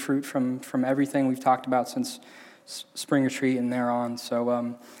there be fruit from everything we've talked about since Spring Retreat and thereon.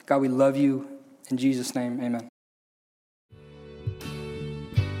 So, God, we love you. In Jesus' name, amen.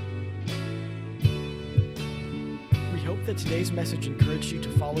 We hope that today's message encouraged you to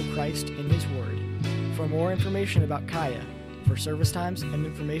follow Christ in his word. For more information about Kaya, for service times, and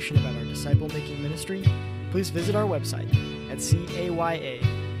information about our disciple-making ministry, please visit our website at caya.liv.